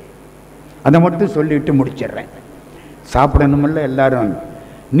நினைந்தடியேன். அதை மட்டும் சொல்லிட்டு முடிச்சிடுறேன். சாப்பிடணுமில்ல எல்லாரும்.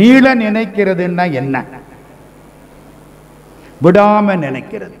 நீள நினைக்கிறதுன்னா என்ன? விடாம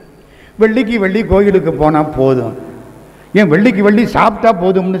நினைக்கிறது. வெள்ளிக்கு வெள்ளி கோயிலுக்கு போனா போதும். ஏன் வெள்ளிக்கு வெள்ளி சாப்பிட்டா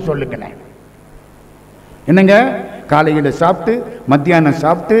போதும்னு சொல்லுங்களேன். என்னங்க, காலையில் சாப்பிட்டு, மத்தியானம்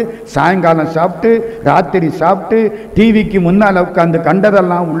சாப்பிட்டு, சாயங்காலம் சாப்பிட்டு, ராத்திரி சாப்பிட்டு, டிவிக்கு முன்னால் உட்காந்து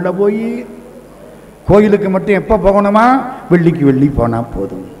கண்டதெல்லாம் உள்ள போய் கோயிலுக்கு மட்டும் எப்போ போகணுமா? வெள்ளிக்கு வெள்ளி போனா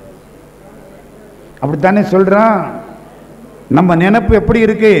போதும். அப்படித்தானே சொல்றான். நம்ம நினைப்பு எப்படி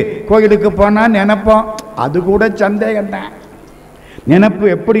இருக்கு? கோயிலுக்கு போனா நினைப்போம், அது கூட சந்தேகம் தான். நினைப்பு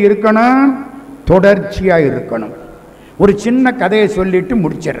எப்படி இருக்கணும்? தொடர்ச்சியா இருக்கணும். ஒரு சின்ன கதையை சொல்லிட்டு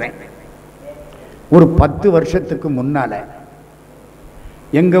முடிச்சிடுறேன். ஒரு 10 வருஷத்துக்கு முன்னால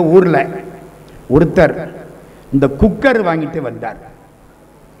எங்க ஊர்ல ஒருத்தர் இந்த குக்கர் வாங்கிட்டு வந்தார்,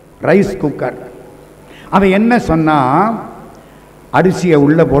 ரைஸ் குக்கர். அவன் என்ன சொன்னா, அரிசியை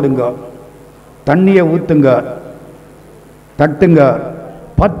உள்ள போடுங்க, தண்ணியை ஊத்துங்க, தட்டுங்க,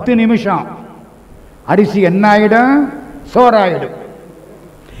 10 நிமிஷம் அரிசி என்ன ஆயிடும்? சோறாயிடும்.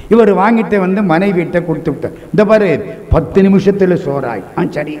 இவர் வாங்கிட்டு வந்து மனைவிட்ட கொடுத்து விட்டார். இந்த பாரு 10 நிமிஷத்துல சோறாய்.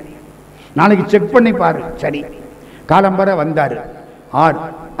 சரி, நாளைக்கு செக் பண்ணி பாரு. சரி, காலம்பரை வந்தாரு.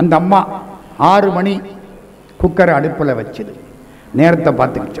 அந்த அம்மா 6 மணி குக்கரை அடுப்பில் வச்சுது. நேரத்தை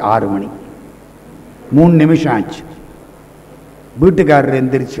பார்த்துக்கிச்சு, 6 மணி 3 நிமிஷம் ஆச்சு. வீட்டுக்காரர்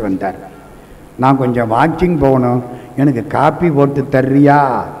எந்திரிச்சு வந்தார். நான் கொஞ்சம் வாக்கிங் போகணும், எனக்கு காப்பி போட்டு தர்றியா?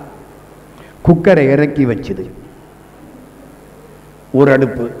 குக்கரை இறக்கி வச்சுது. ஒரு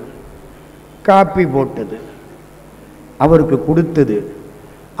அடுப்பு காப்பி போட்டது, அவருக்கு கொடுத்தது.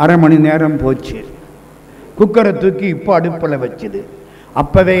 அரை மணி நேரம் போச்சு. குக்கரை தூக்கி இப்போ அடுப்பில் வச்சுது.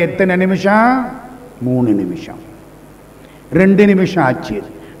 அப்பவே எத்தனை நிமிஷம்? 3 நிமிஷம். 2 நிமிஷம் ஆச்சு.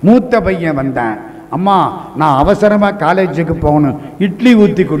 மூத்த பையன் வந்தான். அம்மா, நான் அவசரமா காலேஜுக்கு போகணும், இட்லி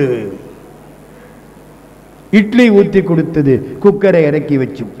ஊத்தி கொடு. இட்லி ஊத்தி கொடுத்தது. குக்கரை இறக்கி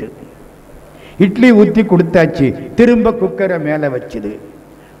வச்சுட்டு இட்லி ஊத்தி கொடுத்தாச்சு. திரும்ப குக்கரை மேலே வச்சுது.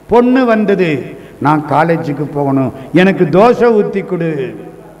 பொண்ணு வந்தது. நான் காலேஜுக்கு போகணும், எனக்கு தோசை ஊத்தி கொடு.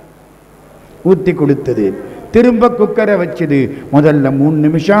 ஊத்தி கொடுத்தது. திரும்ப குக்கரை வச்சுது. முதல்ல 3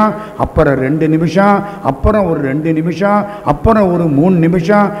 நிமிஷம், அப்புறம் 2 நிமிஷம், அப்புறம் ஒரு 2 நிமிஷம், அப்புறம் ஒரு 3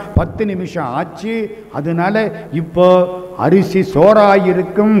 நிமிஷம், 10 நிமிஷம் ஆச்சு. அதனால இப்போ அரிசி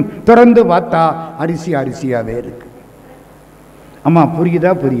சோறாயிருக்கும். திறந்து பார்த்தா அரிசி அரிசியாவே இருக்கு. அம்மா,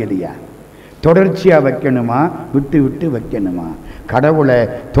 புரியுதா புரியலையா? தொடர்ச்சியா வைக்கணுமா, விட்டு விட்டு வைக்கணுமா? கடவுளை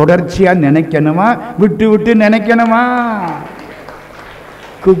தொடர்ச்சியா நினைக்கணுமா, விட்டு விட்டு நினைக்கணுமா?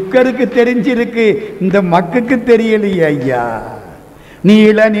 குக்கருக்கு தெரிஞ்சிருக்கு, இந்த மக்குக்கு தெரியலையே ஐயா.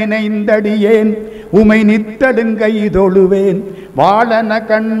 நீள நினைந்தடியேன் உமை நித்தடுங்கை தொழுவேன், வாழன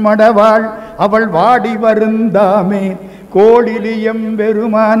கண்மடவாள் அவள் வாடி வருந்தாமே, கோடிலியம்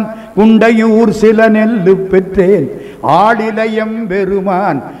பெருமான் குண்டையூர் சில நெல்லு பெற்றேன், ஆளிலயம்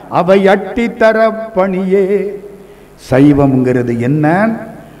பெருமான் அவை அட்டி தரப்பணியே. சைவம்ங்கிறது என்ன?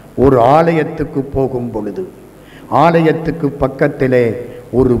 ஒரு ஆலயத்துக்கு போகும் பொழுது ஆலயத்துக்கு பக்கத்திலே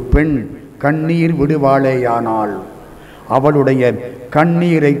ஒரு பெண் கண்ணீர் விடுவாளேயானால் அவளுடைய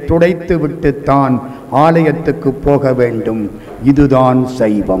கண்ணீரை துடைத்து விட்டுத்தான் ஆலயத்துக்கு போக வேண்டும். இதுதான்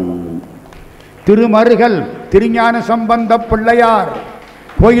சைவம். திருமருகல் திருஞான சம்பந்த பிள்ளையார்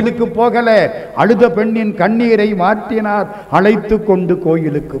கோயிலுக்கு போகல, அழுத பெண்ணின் கண்ணீரை மாற்றினார், அழைத்து கொண்டு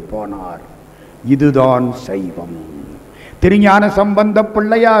கோயிலுக்கு போனார். இதுதான் சைவம். திருஞான சம்பந்த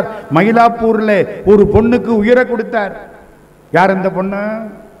பிள்ளையார் மயிலாப்பூர்ல ஒரு பொண்ணுக்கு உயிரை கொடுத்தார். யார் அந்த பொண்ணு?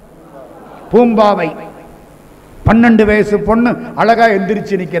 பூம்பாவை. 12 வயசு பொண்ணு அழகா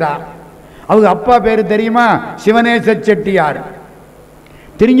எந்திரிச்சு நிற்கிறார். அவங்க அப்பா பேரு தெரியுமா? சிவனேச செட்டியார்.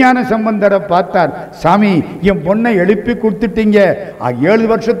 திருஞான சம்பந்தரை பார்த்தார். சாமி, என் பொண்ணை எழுப்பி கொடுத்துட்டீங்க.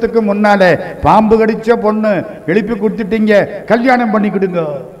 7 வருஷத்துக்கு முன்னால பாம்பு கடிச்ச பொண்ணு எழுப்பி கொடுத்துட்டீங்க, கல்யாணம் பண்ணிக்கிடுங்க.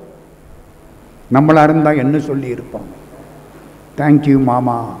 நம்மளா இருந்தா என்ன சொல்லி இருப்போம்? தேங்க்யூ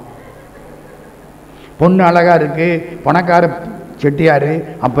மாமா. பொண்ணு அழகா இருக்கு, பணக்கார செட்டியாரு.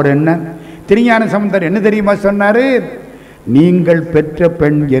 அப்புறம் என்ன? திருஞான சம்பந்தர் என்ன தெரியுமா சொன்னாரு? நீங்கள் பெற்ற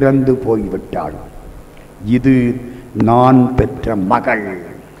பெண் இறந்து போய்விட்டாள், இது நான் பெற்ற மகள்.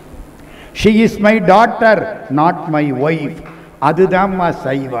 she is my daughter, not my wife. அதுதான்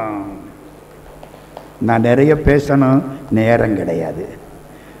சைவம். நான் நிறைய பேசணும், நேரம் கிடையாது.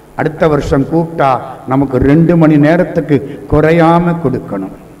 அடுத்த வருஷம் கூப்பிட்டா நமக்கு 2 மணி நேரத்துக்கு குறையாம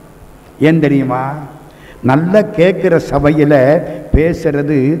கொடுக்கணும். ஏன் தெரியுமா? நல்ல கேட்கிற சபையில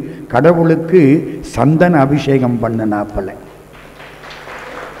பேசுறது கடவுளுக்கு சந்தன அபிஷேகம் பண்ணனாப்பல,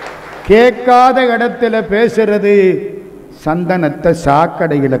 கேட்காத இடத்துல பேசுறது சந்தனத்தை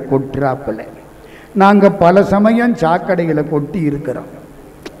சாக்கடையில கொட்டுறாப்பல. நாங்க பல சமயம் சாக்கடையில கொட்டி இருக்கிறோம்.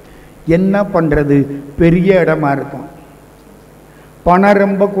 என்ன பண்றது? பெரிய இடமா இருக்கும், பணம்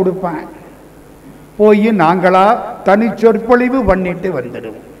ரொம்ப கொடுப்பேன், போய் நாங்களா தனி சொற்பொழிவு பண்ணிட்டு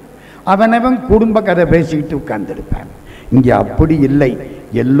வந்துடுவோம். அவனவன் குடும்ப கதை பேசிக்கிட்டு உட்கார்ந்துருப்பான். இங்கே அப்படி இல்லை.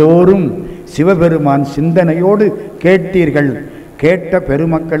 எல்லோரும் சிவபெருமான் சிந்தனையோடு கேட்டீர்கள். கேட்ட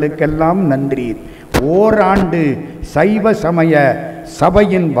பெருமக்களுக்கெல்லாம் நன்றி. ஓராண்டு சைவ சமய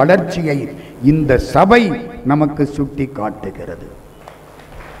சபையின் வளர்ச்சியை இந்த சபை நமக்கு சுட்டி காட்டுகிறது.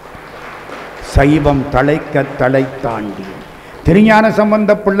 சைவம் தழைக்க தலை தாண்டி. திருஞான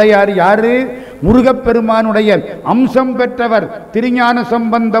சம்பந்த பிள்ளையார் யாரு? முருகப்பெருமானுடைய அம்சம் பெற்றவர் திருஞான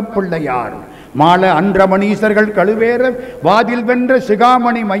சம்பந்த பிள்ளையார். மால அன்றமணீசர்கள் கழுவேற வாதில் வென்ற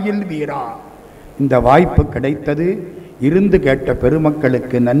சிகாமணி மயில் வீரா. இந்த வாய்ப்பு கிடைத்தது. இருந்து கேட்ட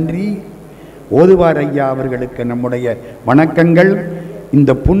பெருமக்களுக்கு நன்றி. ஓதுவார் ஐயா அவர்களுக்கு நம்முடைய வணக்கங்கள்.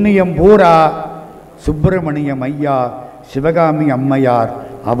 இந்த புண்ணியம் பூரா சுப்பிரமணியம் ஐயா சிவகாமி அம்மையார்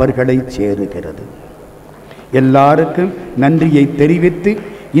அவர்களை சேருகிறது. எல்லாருக்கும் நன்றியை தெரிவித்து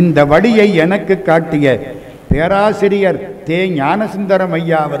இந்த வழியை எனக்கு காட்டிய பேராசிரியர் தே. ஞானசுந்தரம்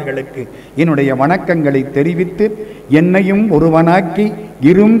ஐயா அவர்களுக்கு என்னுடைய வணக்கங்களை தெரிவித்து, என்னையும் ஒருவனாக்கி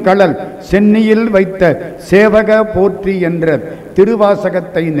இருங்கடல் சென்னியில் வைத்த சேவக போற்றி என்ற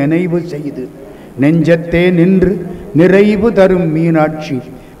திருவாசகத்தை நினைவு செய்து, நெஞ்சத்தே நின்று நிறைவு தரும் மீனாட்சி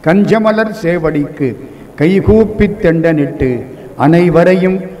கஞ்சமலர் சேவடிக்கு கைகூப்பி தெண்டனிட்டு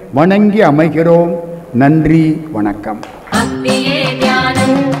அனைவரையும் வணங்கி அமைகிறோம். நன்றி, வணக்கம்.